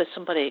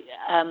somebody.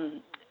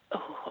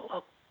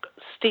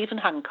 Stephen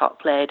Hancock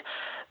played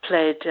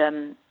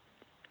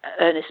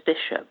Ernest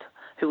Bishop,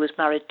 who was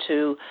married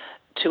to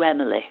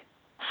Emily.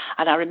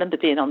 And I remember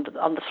being on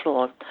the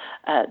floor.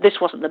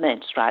 This wasn't the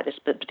main strike,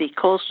 but he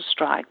caused a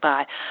strike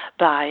by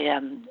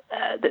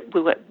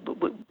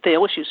they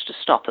always used to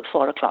stop at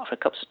 4 o'clock for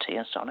cups of tea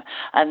and so on.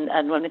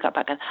 And when we got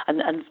back,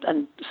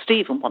 and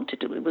Stephen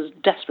was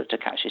desperate to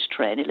catch his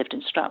train. He lived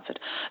in Stratford.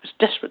 He was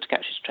desperate to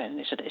catch his train, and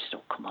he said,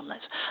 "Oh, come on,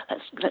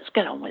 let's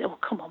get on with it. Oh,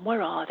 come on,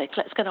 where are they?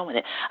 Let's get on with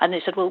it." And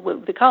he said, "Well,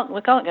 we can't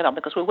get on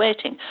because we're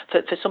waiting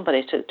for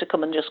somebody to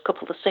come and just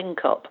couple the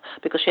sink up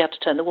because she had to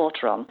turn the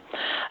water on."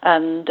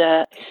 And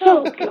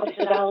oh God, he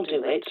said, "I'll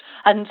do it."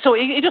 And so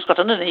he just got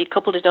on and he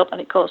coupled it up, and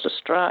it caused a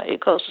strike.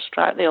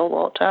 They all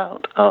walked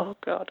out. Oh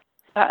God!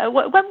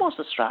 When was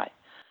the strike?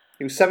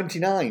 It was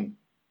 79.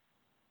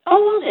 Oh,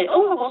 was it?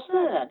 Oh, I was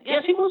there then.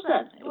 Yes, it was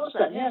then.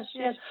 Yes.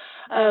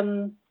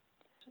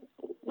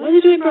 Were they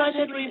doing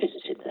Brideshead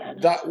Revisited then?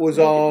 That was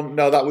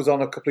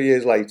on a couple of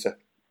years later.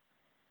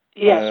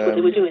 Yes, but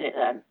they were doing it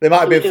then. They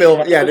might have been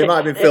filming. Yeah, they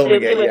might have been filming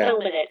it. They were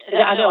filming it.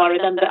 I know. I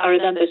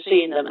remember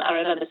seeing them.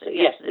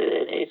 Yes,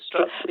 it's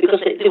true because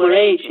they were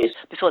ages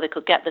before they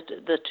could get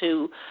the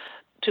two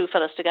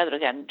fellas together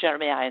again,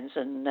 Jeremy Irons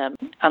and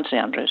Anthony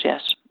Andrews.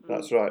 Yes,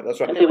 that's right.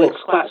 And they were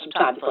quite some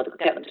time before they could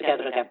get them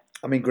together again.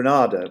 I mean,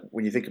 Granada,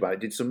 when you think about it,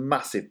 did some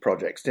massive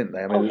projects, didn't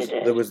they? I mean,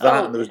 there was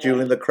that, and there was Jewel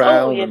in the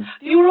Crown. Oh, yeah.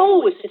 You were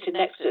always sitting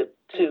next to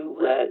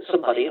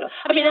somebody.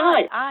 I mean,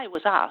 I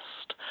was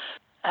asked.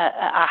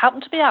 I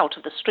happened to be out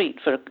of the street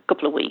for a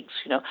couple of weeks,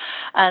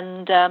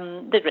 and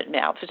they'd written me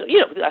out. As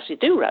they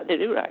do write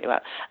you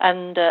out,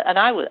 and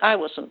I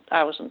wasn't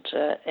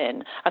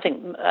in. I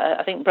think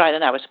Brian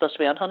and I were supposed to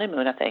be on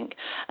honeymoon, I think,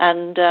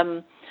 and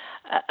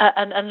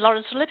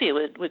Laurence Olivier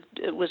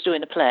was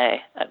doing a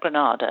play at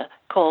Granada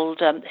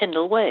called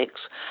Hindle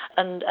Wakes,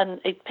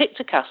 and he picked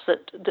a cast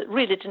that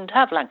really didn't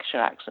have Lancashire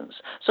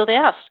accents. So they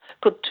asked,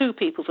 could two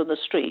people from the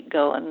street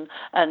go and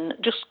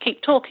just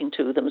keep talking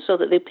to them so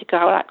that they pick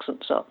our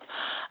accents up?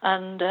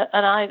 And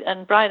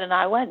Brian and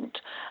I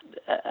went,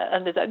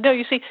 and they said, no,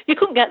 you see, you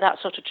couldn't get that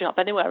sort of job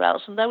anywhere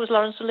else. And there was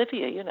Laurence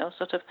Olivier,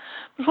 sort of,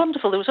 it was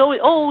wonderful. There was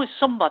always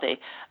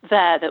somebody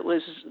there that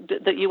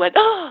you went,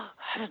 oh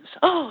heavens,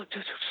 oh,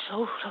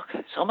 look,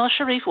 it's Omar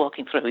Sharif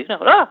walking through,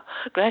 oh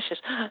gracious,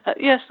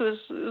 yes, there's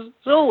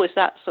always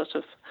that sort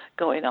of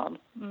going on.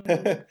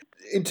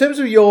 In terms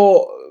of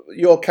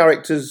your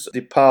character's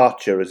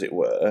departure, as it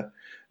were,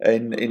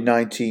 in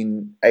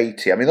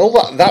 1980, I mean, all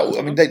that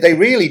I mean, they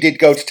really did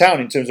go to town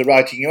in terms of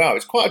writing you out.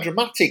 It's quite a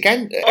dramatic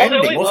ending,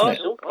 wasn't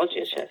it? Oh God,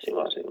 yes, it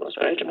was. It was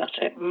very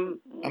dramatic. I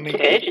mean, it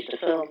took ages to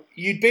film.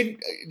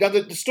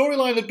 The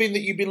storyline had been that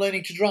you'd been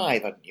learning to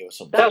drive, hadn't you, or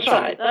something? That's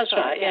right.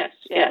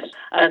 Yes.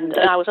 And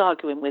I was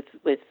arguing with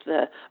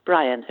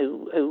Brian,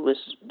 who was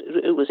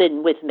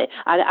in with me.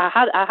 I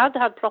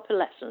had proper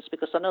lessons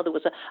because I know there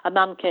was a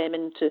man came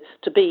in to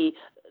be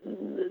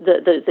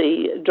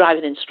the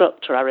driving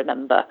instructor. I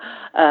remember,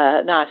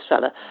 nice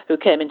fella who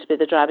came in to be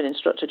the driving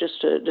instructor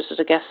just as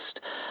a guest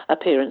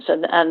appearance,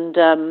 and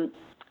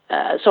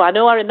so I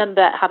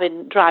remember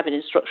having driving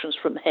instructions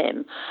from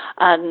him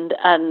and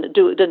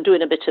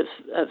doing a bit of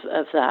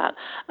that,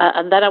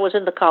 and then I was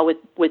in the car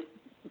with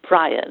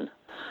Brian.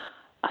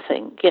 I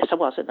think yes, I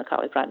was in the car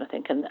with Brian. I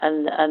think, and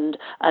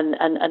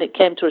it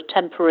came to a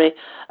temporary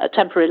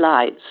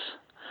lights,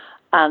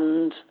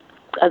 and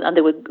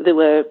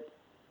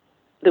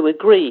they were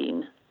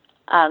green,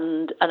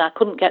 And I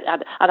couldn't get,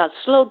 and I'd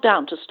slowed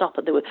down to stop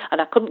it,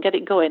 and I couldn't get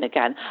it going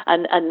again,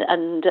 and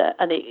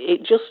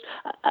it just,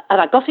 and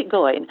I got it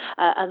going,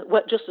 and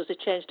just as it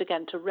changed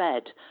again to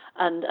red,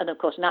 and of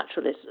course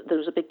naturally there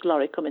was a big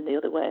lorry coming the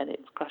other way, and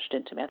it crashed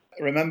into me.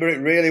 I remember it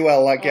really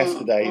well, like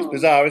yesterday. It's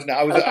bizarre, isn't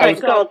it?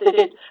 Thank God they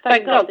did.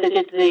 Thank God they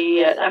did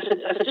the. I said,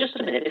 just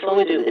a minute before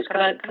we do this.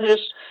 Can I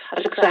just? I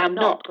said, because I'm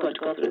not going to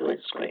go through the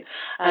windscreen.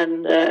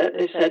 And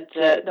they said,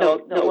 no.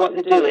 What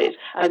they do is,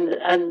 and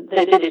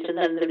they did it, and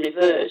then they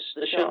reversed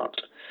the shot,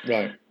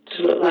 right,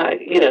 to look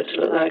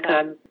like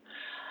I'm.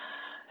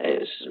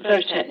 It was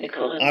very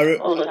technical and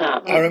all of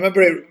that. I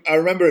remember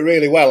it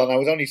really well, and I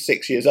was only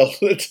 6 years old at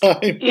the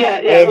time.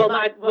 Yeah. Well,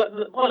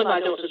 one of my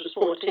daughters was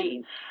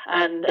 14,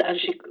 and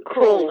she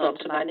crawled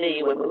onto my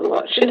knee when we were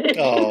watching it,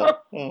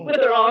 with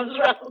her arms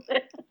around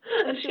me.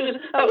 And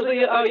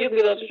our younger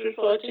daughter was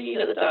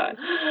 14 at the time,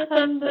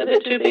 and a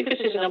bit too big for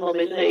sitting on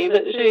Mummy's knee,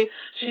 but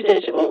she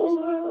did.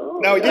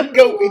 No, it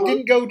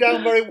didn't go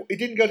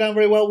down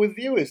very well with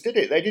viewers, did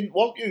it? They didn't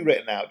want you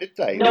written out, did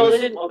they? No, they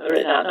didn't want me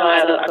written out. No,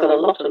 I got a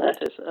lot of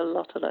letters.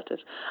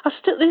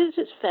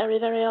 It's very,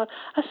 very odd.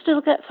 I still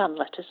get fan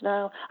letters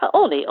now.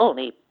 Only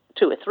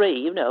 2 or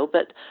 3,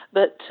 but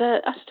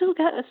I still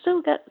get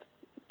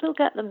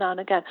them now and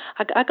again.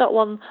 I got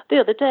one the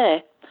other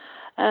day.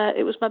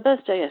 It was my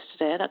birthday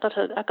yesterday, and I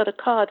got a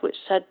card which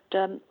said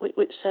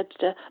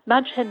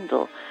Madge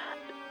Hindle,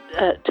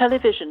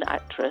 television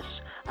actress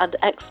and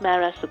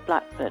ex-mayoress of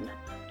Blackburn,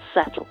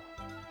 settle,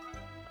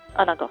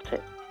 and I got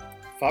it.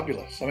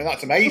 Fabulous. I mean,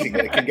 that's amazing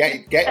that it can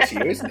get to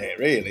you, isn't it,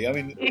 really? I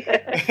mean...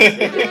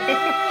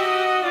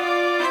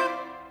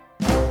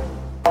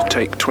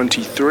 Take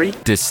 23.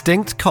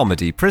 Distinct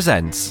Comedy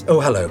presents. Oh,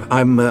 hello.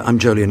 I'm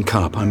Jolyon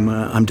Carp.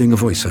 I'm doing a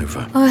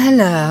voiceover. Oh,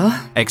 hello.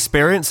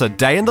 Experience a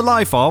day in the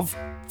life of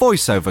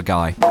Voiceover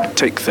Guy.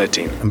 Take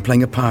 13. I'm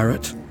playing a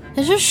pirate.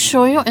 Are you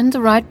sure you're in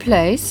the right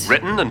place?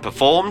 Written and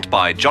performed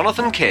by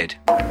Jonathan Kidd.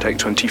 Take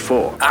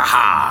 24.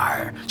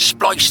 Aha!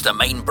 Splice the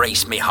main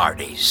brace, me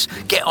hearties.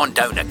 Get on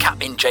down to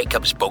Captain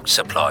Jacob's Boat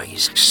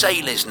Supplies.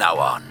 Sale is now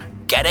on.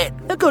 Get it?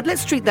 Oh, good.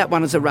 Let's treat that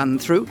one as a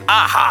run-through.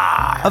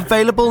 Aha!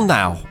 Available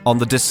now on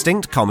the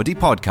Distinct Comedy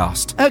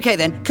Podcast. OK,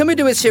 then. Can we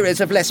do a series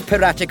of less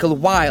piratical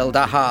wild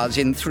ahas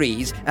in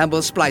 3s, and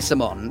we'll splice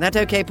them on? That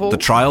OK, Paul? The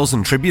trials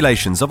and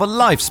tribulations of a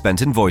life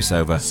spent in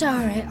voiceover.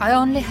 Sorry, I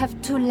only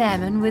have 2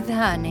 lemon with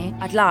honey.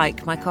 I'd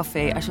like my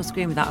coffee. I shall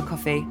scream without a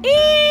coffee.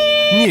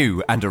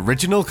 New and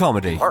original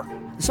comedy.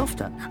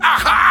 Softer.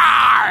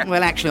 Aha!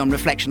 Well, actually, on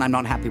reflection, I'm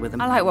not happy with them.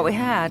 I like what we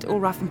had,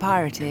 all rough and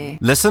piratey.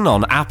 Listen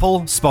on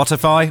Apple,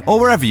 Spotify, or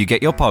wherever you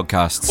get your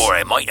podcasts. Or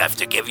I might have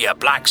to give you a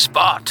black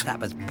spot. That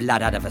was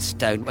blood out of a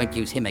stone. Won't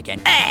use him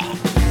again.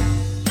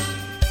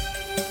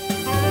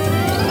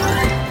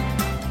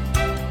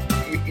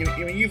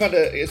 You've had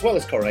as well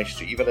as Coronation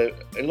Street, you've had an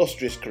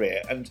illustrious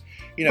career, and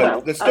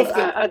the stuff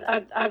I've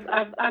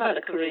had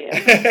a career.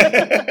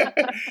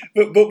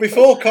 but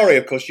before Corrie,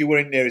 of course, you were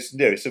in Nearest and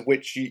Dearest, of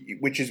which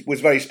was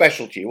very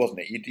special to you, wasn't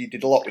it? You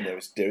did a lot with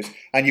Nearest and Dearest,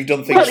 and you've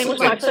done things. Well, it was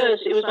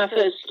my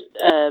first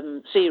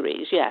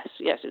series. Yes,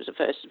 it was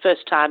the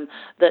first time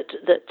that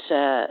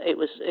it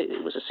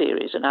was a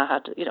series, and I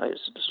had it was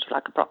sort of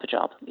like a proper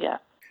job. Yeah.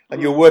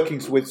 And you were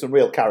working with some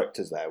real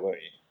characters there,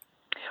 weren't you?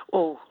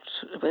 Oh,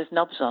 with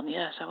knobs on,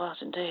 yes, I was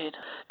indeed.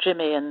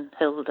 Jimmy and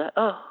Hilda,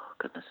 oh,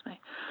 goodness me.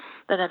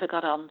 They never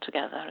got on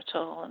together at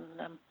all,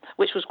 and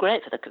which was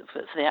great for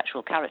the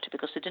actual character,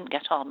 because they didn't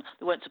get on.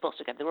 They weren't supposed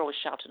to get. They were always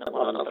shouting at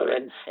one another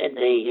in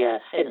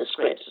the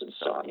scripts and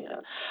so on,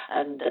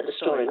 And the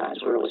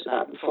storylines were always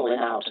about them falling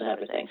out and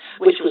everything,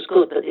 which was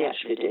good that they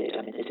actually did.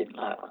 I mean, they didn't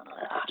like one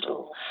another at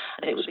all,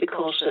 and it was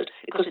because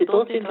they'd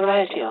both been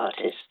variety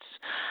artists,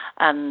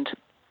 and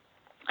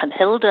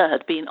Hilda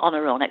had been on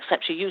her own,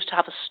 except she used to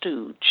have a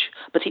stooge,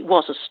 but it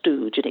was a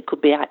stooge, and it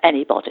could be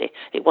anybody.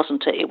 It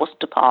wasn't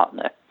a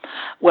partner.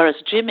 Whereas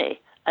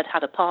Jimmy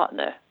had a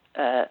partner,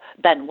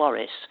 Ben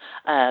Warris,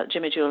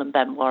 Jimmy Jewell and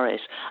Ben Warris,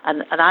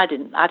 and I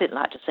didn't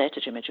like to say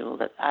to Jimmy Jewell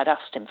that I'd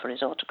asked him for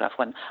his autograph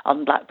when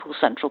on Blackpool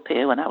Central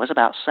Pier when I was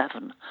about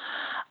 7.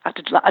 I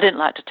didn't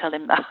like to tell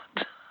him that.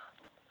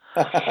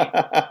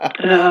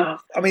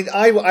 I mean,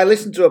 I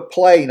listened to a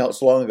play not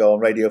so long ago on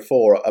Radio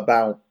 4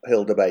 about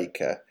Hilda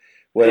Baker,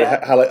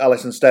 where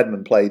Alison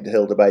Steadman played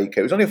Hilda Baker.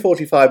 It was only a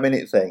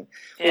 45-minute thing.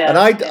 Yeah,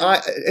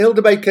 and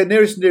Hilda Baker,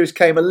 Nearest and Dearest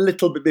came a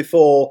little bit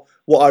before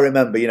what I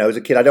remember. As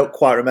a kid, I don't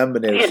quite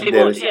remember Nearest and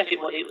Dearest. Yes, it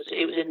was.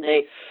 It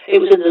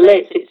was in the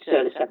late 60s,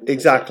 early 70s.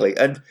 Exactly,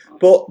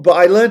 but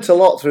I learnt a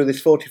lot through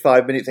this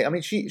 45-minute thing. I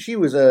mean, she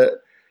was a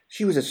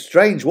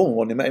strange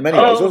woman in many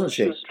ways, wasn't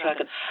she? She was a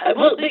dragon.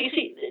 Well, you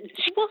see,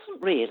 she wasn't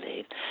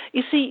really.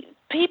 You see,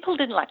 people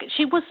didn't like it.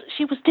 She was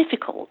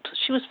difficult.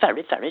 She was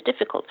very, very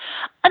difficult,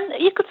 and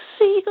you could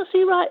see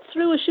right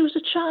through her. She was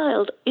a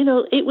child.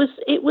 It was.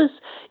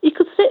 You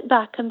could sit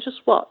back and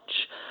just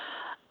watch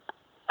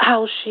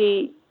how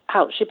she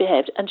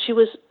behaved, and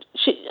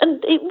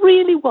and it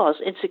really was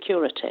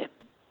insecurity.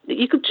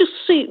 You could just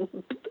see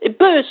it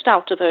burst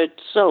out of her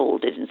soul,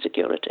 this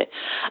insecurity,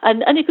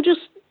 and you could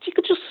just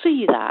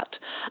see that,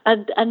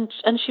 and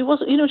she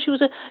was,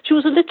 she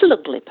was a little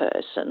ugly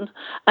person,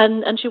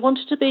 and she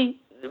wanted to be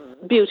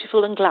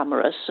beautiful and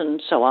glamorous and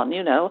so on,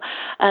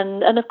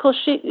 and of course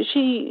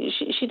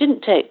she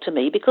didn't take to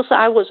me because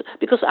I was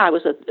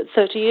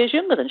 30 years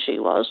younger than she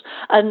was,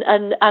 and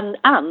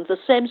the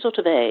same sort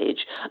of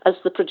age as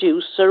the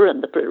producer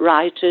and the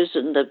writers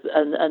and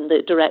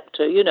the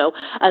director,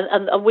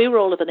 and we were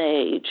all of an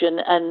age,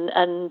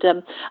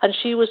 and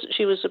she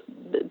was a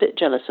bit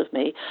jealous of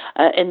me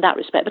in that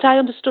respect, but I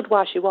understood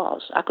why she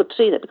was. I could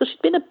see that because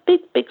she'd been a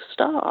big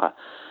star.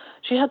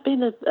 She had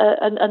been,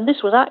 and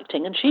this was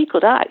acting, and she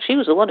could act. She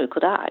was the one who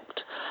could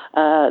act.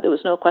 There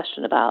was no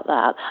question about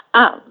that.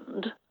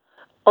 And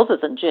other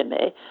than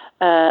Jimmy,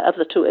 of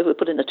the two, if we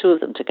put in the two of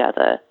them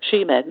together,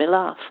 she made me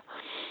laugh.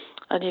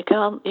 And you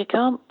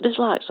can't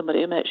dislike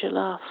somebody who makes you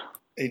laugh.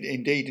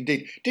 Indeed.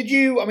 Did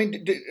you? I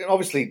mean,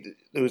 obviously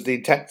there was the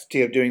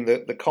intensity of doing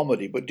the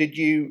comedy, but did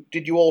you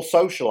all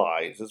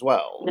socialise as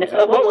well?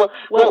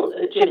 Well,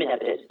 Jimmy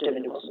never did.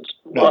 Jimmy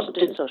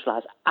didn't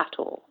socialise at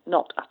all,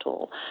 not at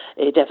all.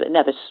 He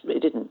definitely he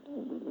didn't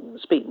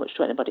speak much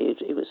to anybody.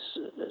 He was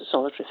a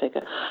solitary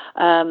figure.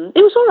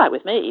 He was all right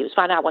with me. He was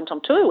fine. I went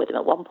on tour with him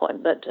at one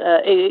point, but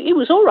he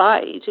was all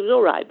right. He was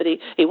all right, but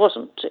he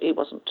wasn't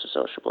a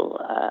sociable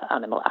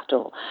animal at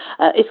all.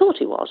 He thought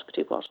he was, but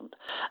he wasn't.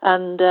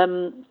 And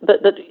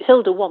but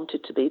Hilda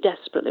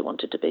desperately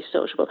wanted to be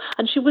sociable,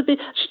 and she'd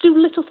do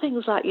little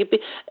things like you'd be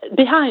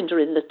behind her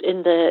in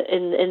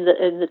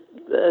the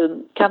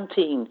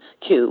canteen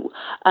queue,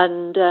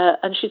 and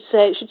she'd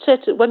say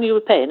to, when you were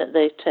paying at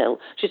the till,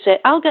 she'd say,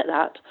 "I'll get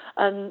that,"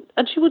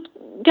 and she would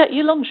get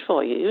your lunch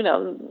for you,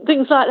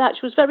 things like that.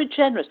 She was very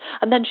generous,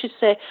 and then she'd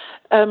say.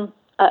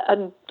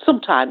 And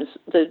sometimes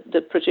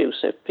the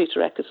producer, Peter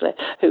Eckersley,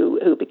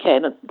 who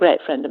became a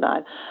great friend of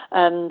mine,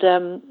 and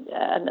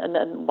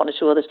one or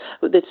two others,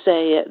 they'd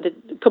say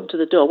they'd come to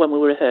the door when we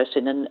were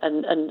rehearsing and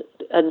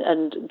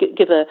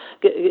give a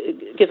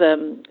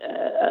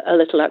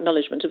little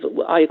acknowledgement of,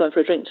 are you going for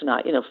a drink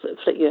tonight?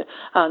 Flick your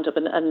hand up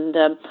and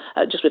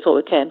just before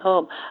we came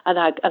home, and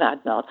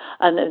I'd nod,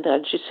 and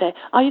then she'd say,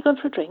 are you going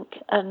for a drink?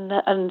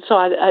 And so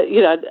I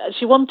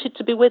she wanted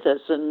to be with us,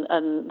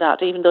 and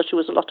that, even though she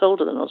was a lot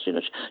older than us,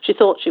 she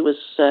thought she was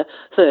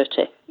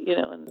 30,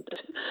 and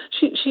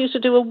she used to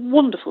do a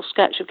wonderful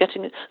sketch of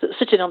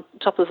sitting on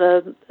top of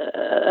a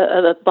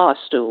bar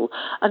stool,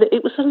 and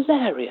it was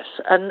hilarious,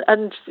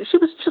 and she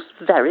was just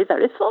very,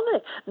 very funny,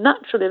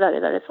 naturally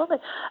very, very funny,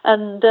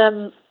 and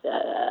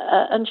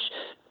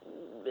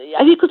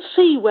you could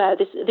see where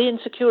the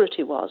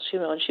insecurity was,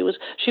 and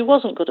she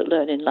wasn't good at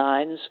learning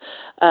lines.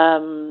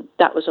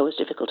 That was always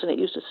difficult, and it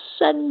used to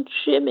send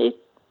Jimmy.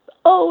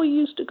 Oh, he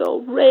used to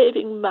go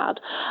raving mad,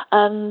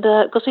 and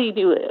because he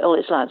knew all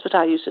his lines, but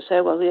I used to say,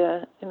 well,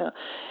 yeah,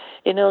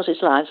 he knows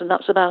his lines, and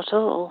that's about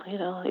all.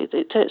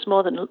 It takes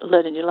more than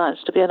learning your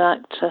lines to be an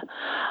actor,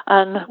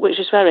 and which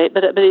is very.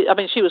 But I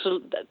mean, she was,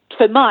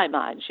 for my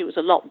mind, she was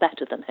a lot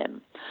better than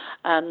him,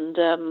 and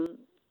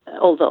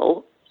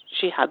although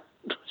she had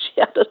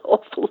an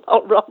awful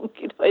lot wrong,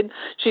 and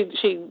she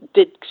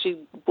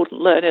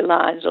wouldn't learn her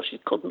lines, or she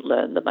couldn't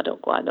learn them. I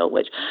don't quite know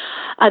which,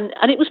 and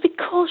it was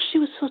because she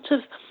was sort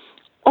of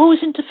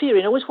always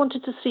interfering, always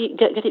wanted to see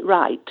get it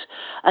right,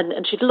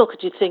 and she'd look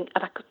and you'd think,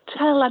 and I could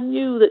tell, I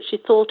knew that she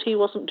thought he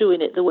wasn't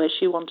doing it the way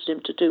she wanted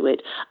him to do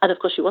it, and of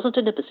course she wasn't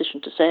in a position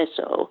to say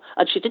so,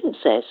 and she didn't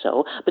say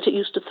so, but it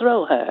used to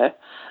throw her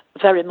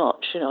very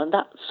much, and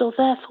that, so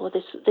therefore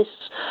this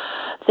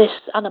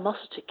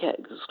animosity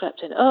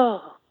crept in.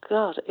 Oh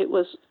God, it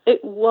was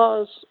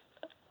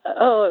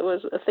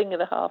a thing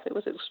and a half. It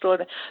was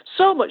extraordinary.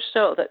 So much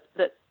so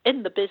that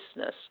in the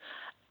business,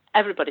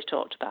 everybody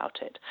talked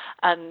about it,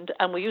 and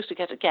we used to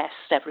get a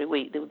guest every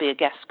week. There would be a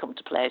guest come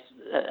to play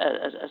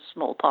a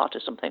small part or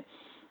something,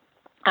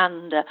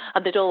 and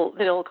they'd all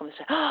come and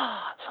say, "Oh,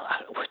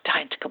 we're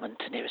dying to come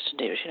into Nearest and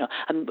Dearest,"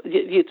 And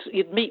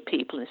you'd meet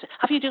people and they'd say,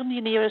 "Have you done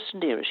your Nearest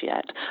and Dearest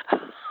yet?"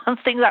 And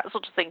that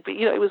sort of thing. But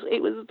it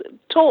was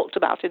talked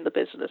about in the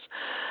business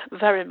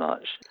very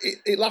much.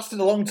 It lasted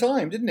a long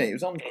time, didn't it? It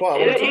was on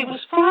quite a long time. It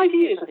was 5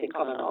 years, I think,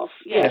 on and off.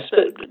 Yes,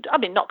 but I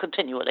mean, not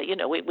continually.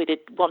 We did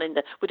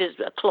we did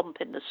a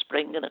clump in the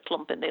spring and a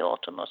clump in the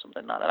autumn or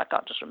something like that. I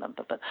can't just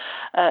remember, but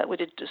we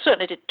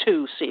certainly did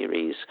 2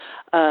 series.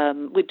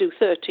 We'd do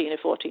 13 or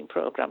 14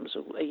 programs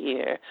a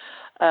year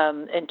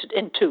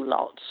in 2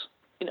 lots.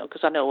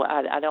 Because I know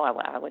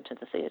I went to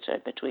the theatre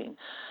between.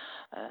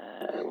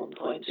 At one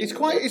point, it's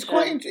quite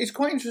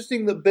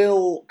interesting that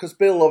Bill, because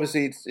Bill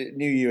obviously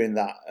knew you in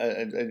that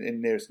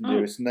in Nearest and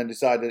Dearest, and then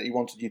decided that he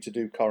wanted you to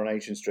do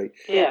Coronation Street.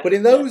 Yeah. But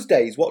in those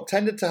days, what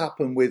tended to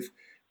happen with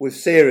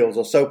serials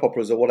or soap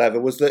operas or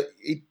whatever was that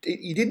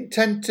they didn't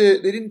tend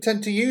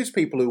to use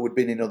people who had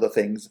been in other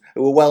things,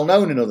 who were well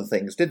known in other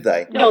things, did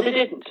they? No, they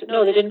didn't.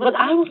 But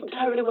I wasn't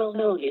terribly well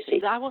known, you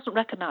see. I wasn't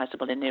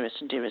recognisable in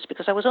Nearest and Dearest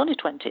because I was only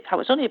 20.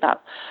 I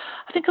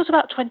think I was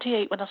about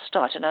 28 when I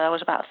started, and I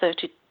was about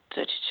 32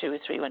 32 or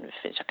 3 when we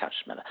finished, I can't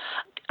remember.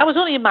 I was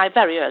only in my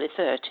very early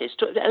 30s,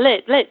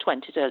 late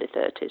 20s, early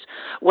 30s,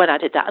 when I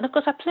did that. And of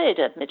course I played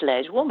a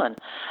middle-aged woman.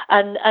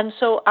 And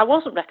so I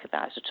wasn't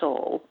recognised at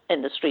all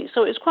in the street.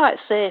 So it was quite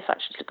safe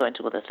actually to go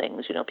into other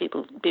things.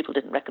 People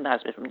didn't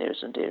recognise me from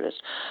Nearest and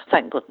Dearest,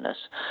 thank goodness.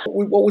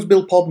 What was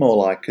Bill Podmore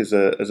like as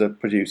a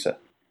producer?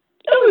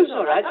 Oh, he was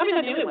all right. I mean,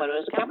 I knew him when he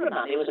was a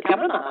cameraman. He was a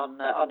cameraman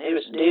on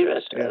Nearest and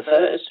Dearest at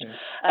first,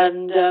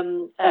 and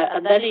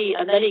then he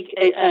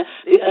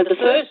the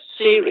first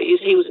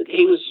series he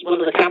was one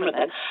of the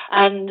cameramen,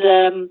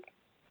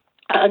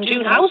 and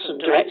June Howson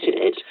directed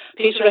it.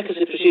 Peter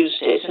Eckersley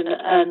produced it,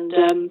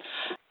 and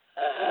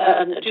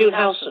June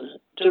Howson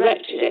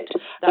directed it.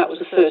 That was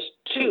the first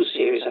 2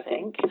 series, I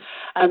think,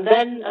 and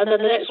then the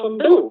next one,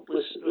 Bill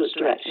was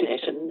directing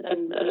it,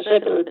 and as I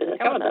said, Bill had been a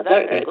cameraman,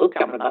 very, very good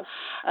cameraman,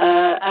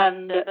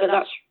 and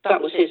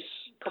that was his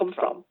come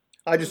from.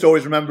 I just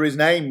always remember his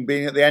name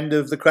being at the end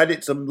of the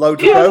credits on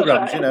loads of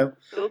programs.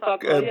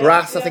 Right.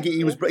 Brass. I think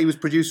he was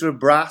producer of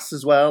Brass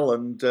as well,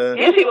 and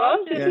yes, he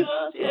was. Yes, he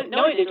was. Yeah.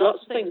 No, he did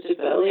lots of things as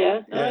well.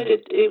 Yeah, no, he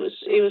did. He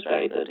was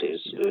very good. He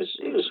was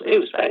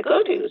very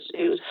good. He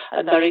was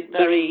and very,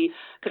 very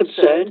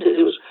concerned.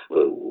 It was.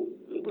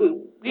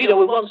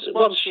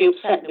 Once she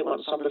upset me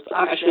once on the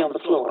floor as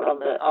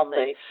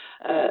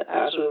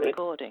we were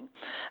recording,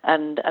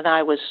 and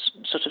I was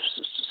sort of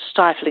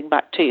stifling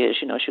back tears.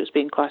 She was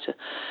being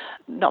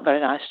not very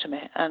nice to me,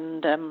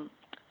 and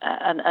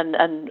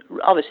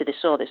obviously they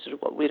saw this.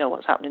 We know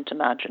what's happening to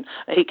Madge, and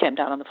he came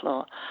down on the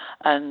floor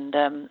and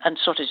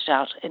sorted it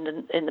out in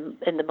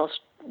the most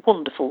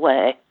wonderful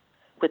way,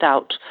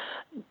 without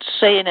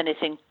saying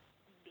anything,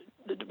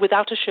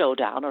 without a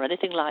showdown or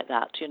anything like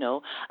that,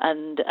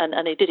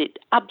 and he did it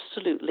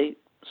absolutely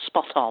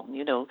spot on,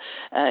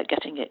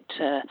 getting it,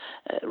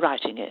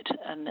 writing it,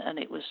 and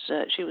it was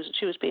she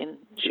was being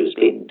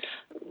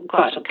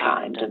quite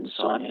unkind and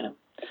so on,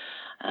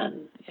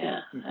 and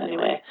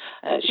anyway,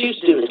 she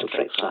used to do little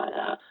tricks like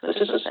that, but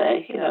as I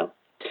say,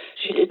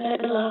 she did make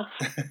me laugh.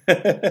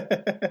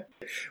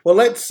 Well,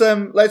 let's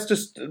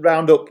just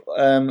round up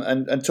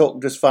and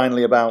talk just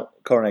finally about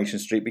Coronation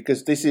Street,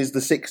 because this is the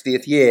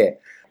 60th year.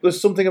 There's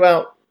something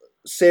about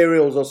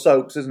serials or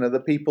soaps, isn't there,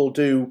 that people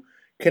do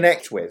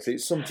connect with.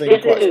 It's something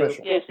quite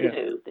special. Yes, they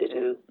do. They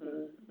do.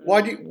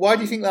 Mm-hmm. Why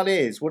do you think that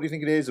is? What do you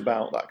think it is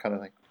about that kind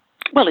of thing?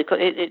 Well, I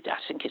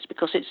think it's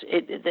because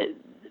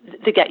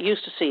they get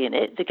used to seeing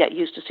it. They get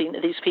used to seeing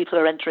that these people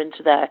are entering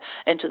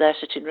into their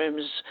sitting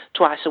rooms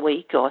twice a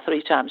week or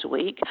 3 times a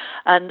week,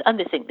 and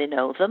they think they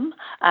know them,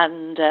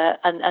 and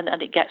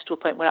it gets to a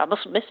point where I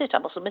mustn't miss it.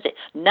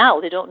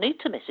 Now they don't need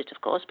to miss it, of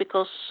course,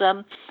 because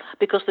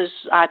there's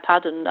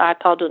iPad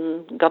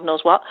and God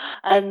knows what,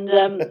 and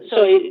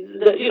so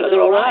they're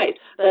all right.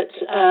 But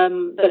I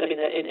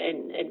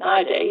mean, in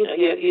my day,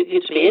 you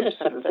had to be in at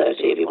 7:30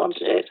 if you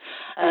wanted it,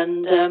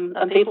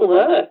 and people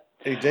were.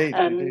 Indeed.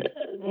 And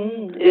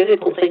they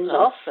pull things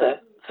off for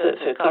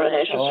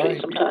Coronation Street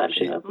sometimes.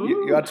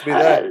 You had to be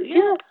there.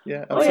 Yeah,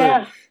 absolutely.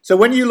 Yeah. So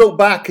when you look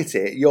back at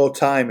it, your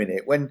time in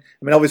it,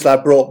 obviously I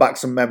brought back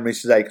some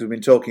memories today because we've been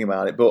talking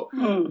about it, but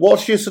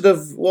what's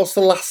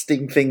the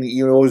lasting thing that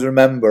you always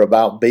remember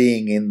about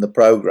being in the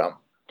programme?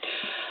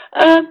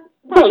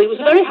 Well, it was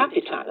a very happy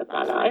time of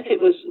my life.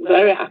 It was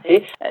very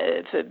happy.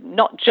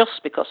 Not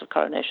just because of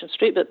Coronation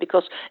Street, but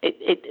because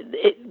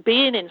it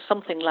being in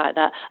something like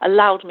that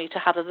allowed me to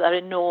have a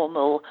very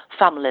normal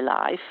family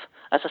life.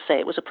 As I say,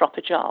 it was a proper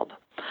job.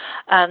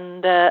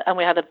 And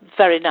we had a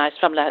very nice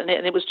family life.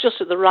 And it was just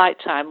at the right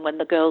time when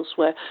the girls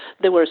were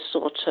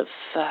sort of,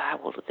 how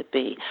old would they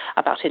be?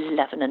 About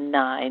 11 and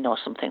 9 or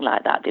something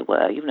like that they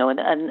were,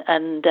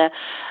 and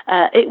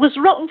it was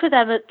rotten for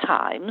them at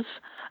times.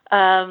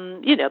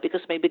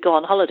 Because maybe go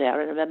on holiday. I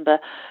remember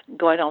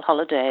going on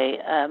holiday.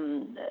 I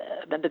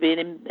remember being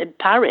in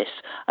Paris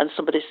and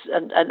somebody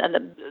and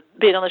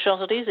being on the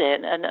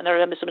Champs-Élysées, and I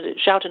remember somebody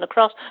shouting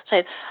across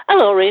saying,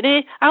 "Hello,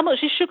 Renee, how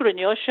much is sugar in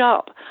your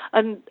shop?"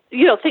 And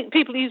think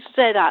people used to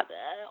say that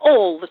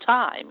all the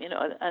time,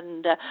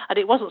 and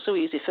it wasn't so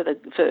easy for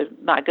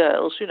my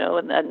girls,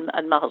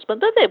 and my husband,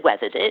 but they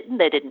weathered it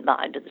and they didn't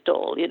mind it at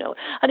all,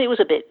 and it was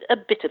a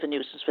bit of a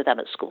nuisance for them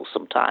at school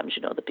sometimes,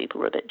 the people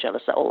were a bit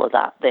jealous at all of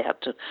that. They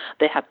had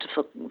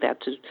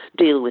to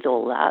deal with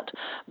all that,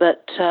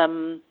 but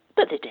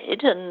they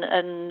did,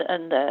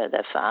 and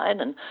they're fine,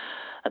 and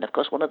of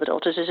course one of the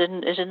daughters is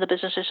in the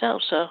business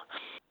herself, so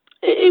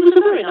it was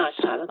a very nice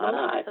time of my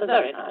life, a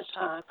very nice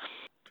time.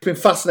 It's been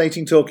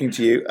fascinating talking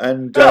to you,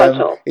 and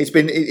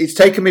it's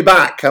taken me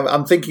back.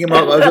 I'm thinking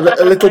about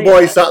a little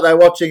boy sat there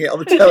watching it on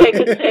the telly.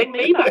 Take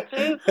me back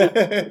too.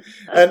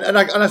 and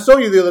I saw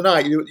you the other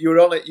night. You were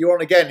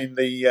on again in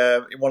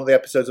one of the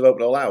episodes of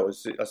Open All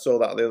Hours. I saw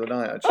that the other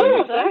night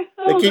actually.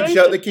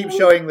 They keep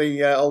showing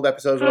the old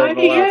episodes of Open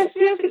All Hours.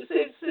 Yes,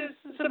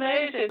 it's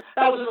amazing.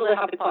 That was another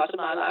happy part of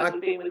my life,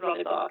 being with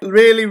Ronnie Barr.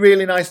 Really,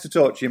 really nice to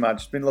talk to you, Madge.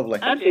 It's been lovely.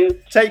 And you.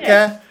 Take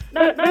care.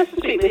 No, nice to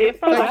speak with you.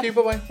 Bye-bye. Thank you.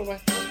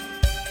 Bye-bye.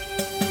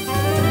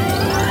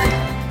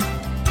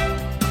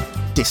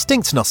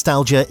 Distinct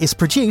Nostalgia is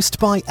produced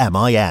by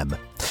MIM.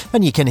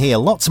 And you can hear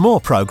lots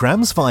more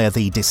programmes via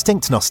the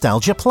Distinct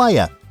Nostalgia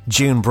player.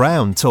 June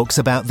Brown talks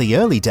about the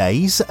early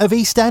days of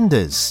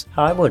EastEnders.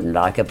 I wouldn't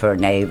like her for a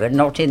neighbour,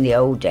 not in the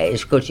old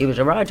days, because she was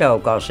a right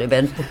old gossip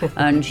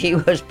and she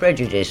was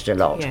prejudiced a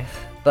lot. Yes.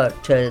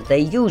 But they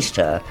used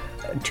her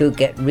to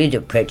get rid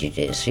of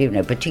prejudice,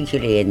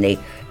 particularly in the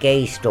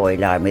gay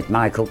storyline with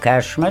Michael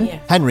Cashman. Yeah.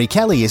 Henry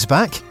Kelly is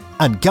back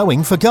and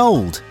going for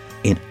gold.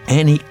 In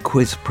any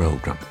quiz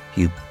programme,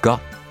 you've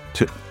got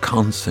to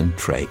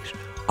concentrate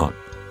on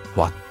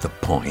what the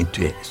point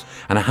is.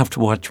 And I have to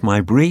watch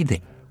my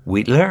breathing.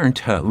 We learned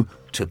how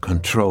to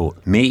control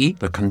me,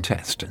 the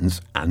contestants,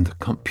 and the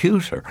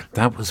computer.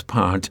 That was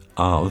part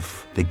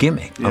of the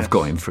gimmick of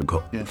going for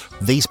gold. Yes.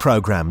 These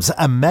programmes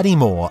and many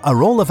more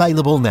are all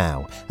available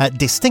now at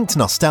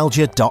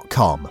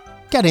distinctnostalgia.com.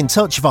 Get in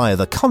touch via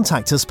the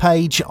Contact Us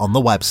page on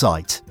the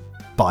website.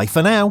 Bye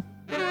for now.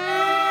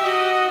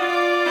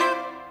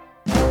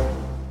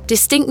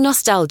 Distinct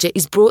Nostalgia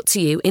is brought to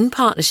you in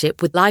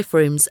partnership with Life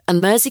Rooms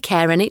and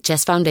Merseycare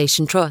NHS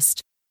Foundation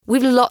Trust.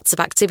 We've lots of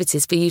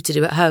activities for you to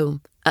do at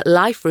home at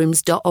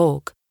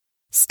liferooms.org.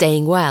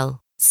 Staying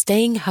well,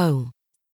 staying home.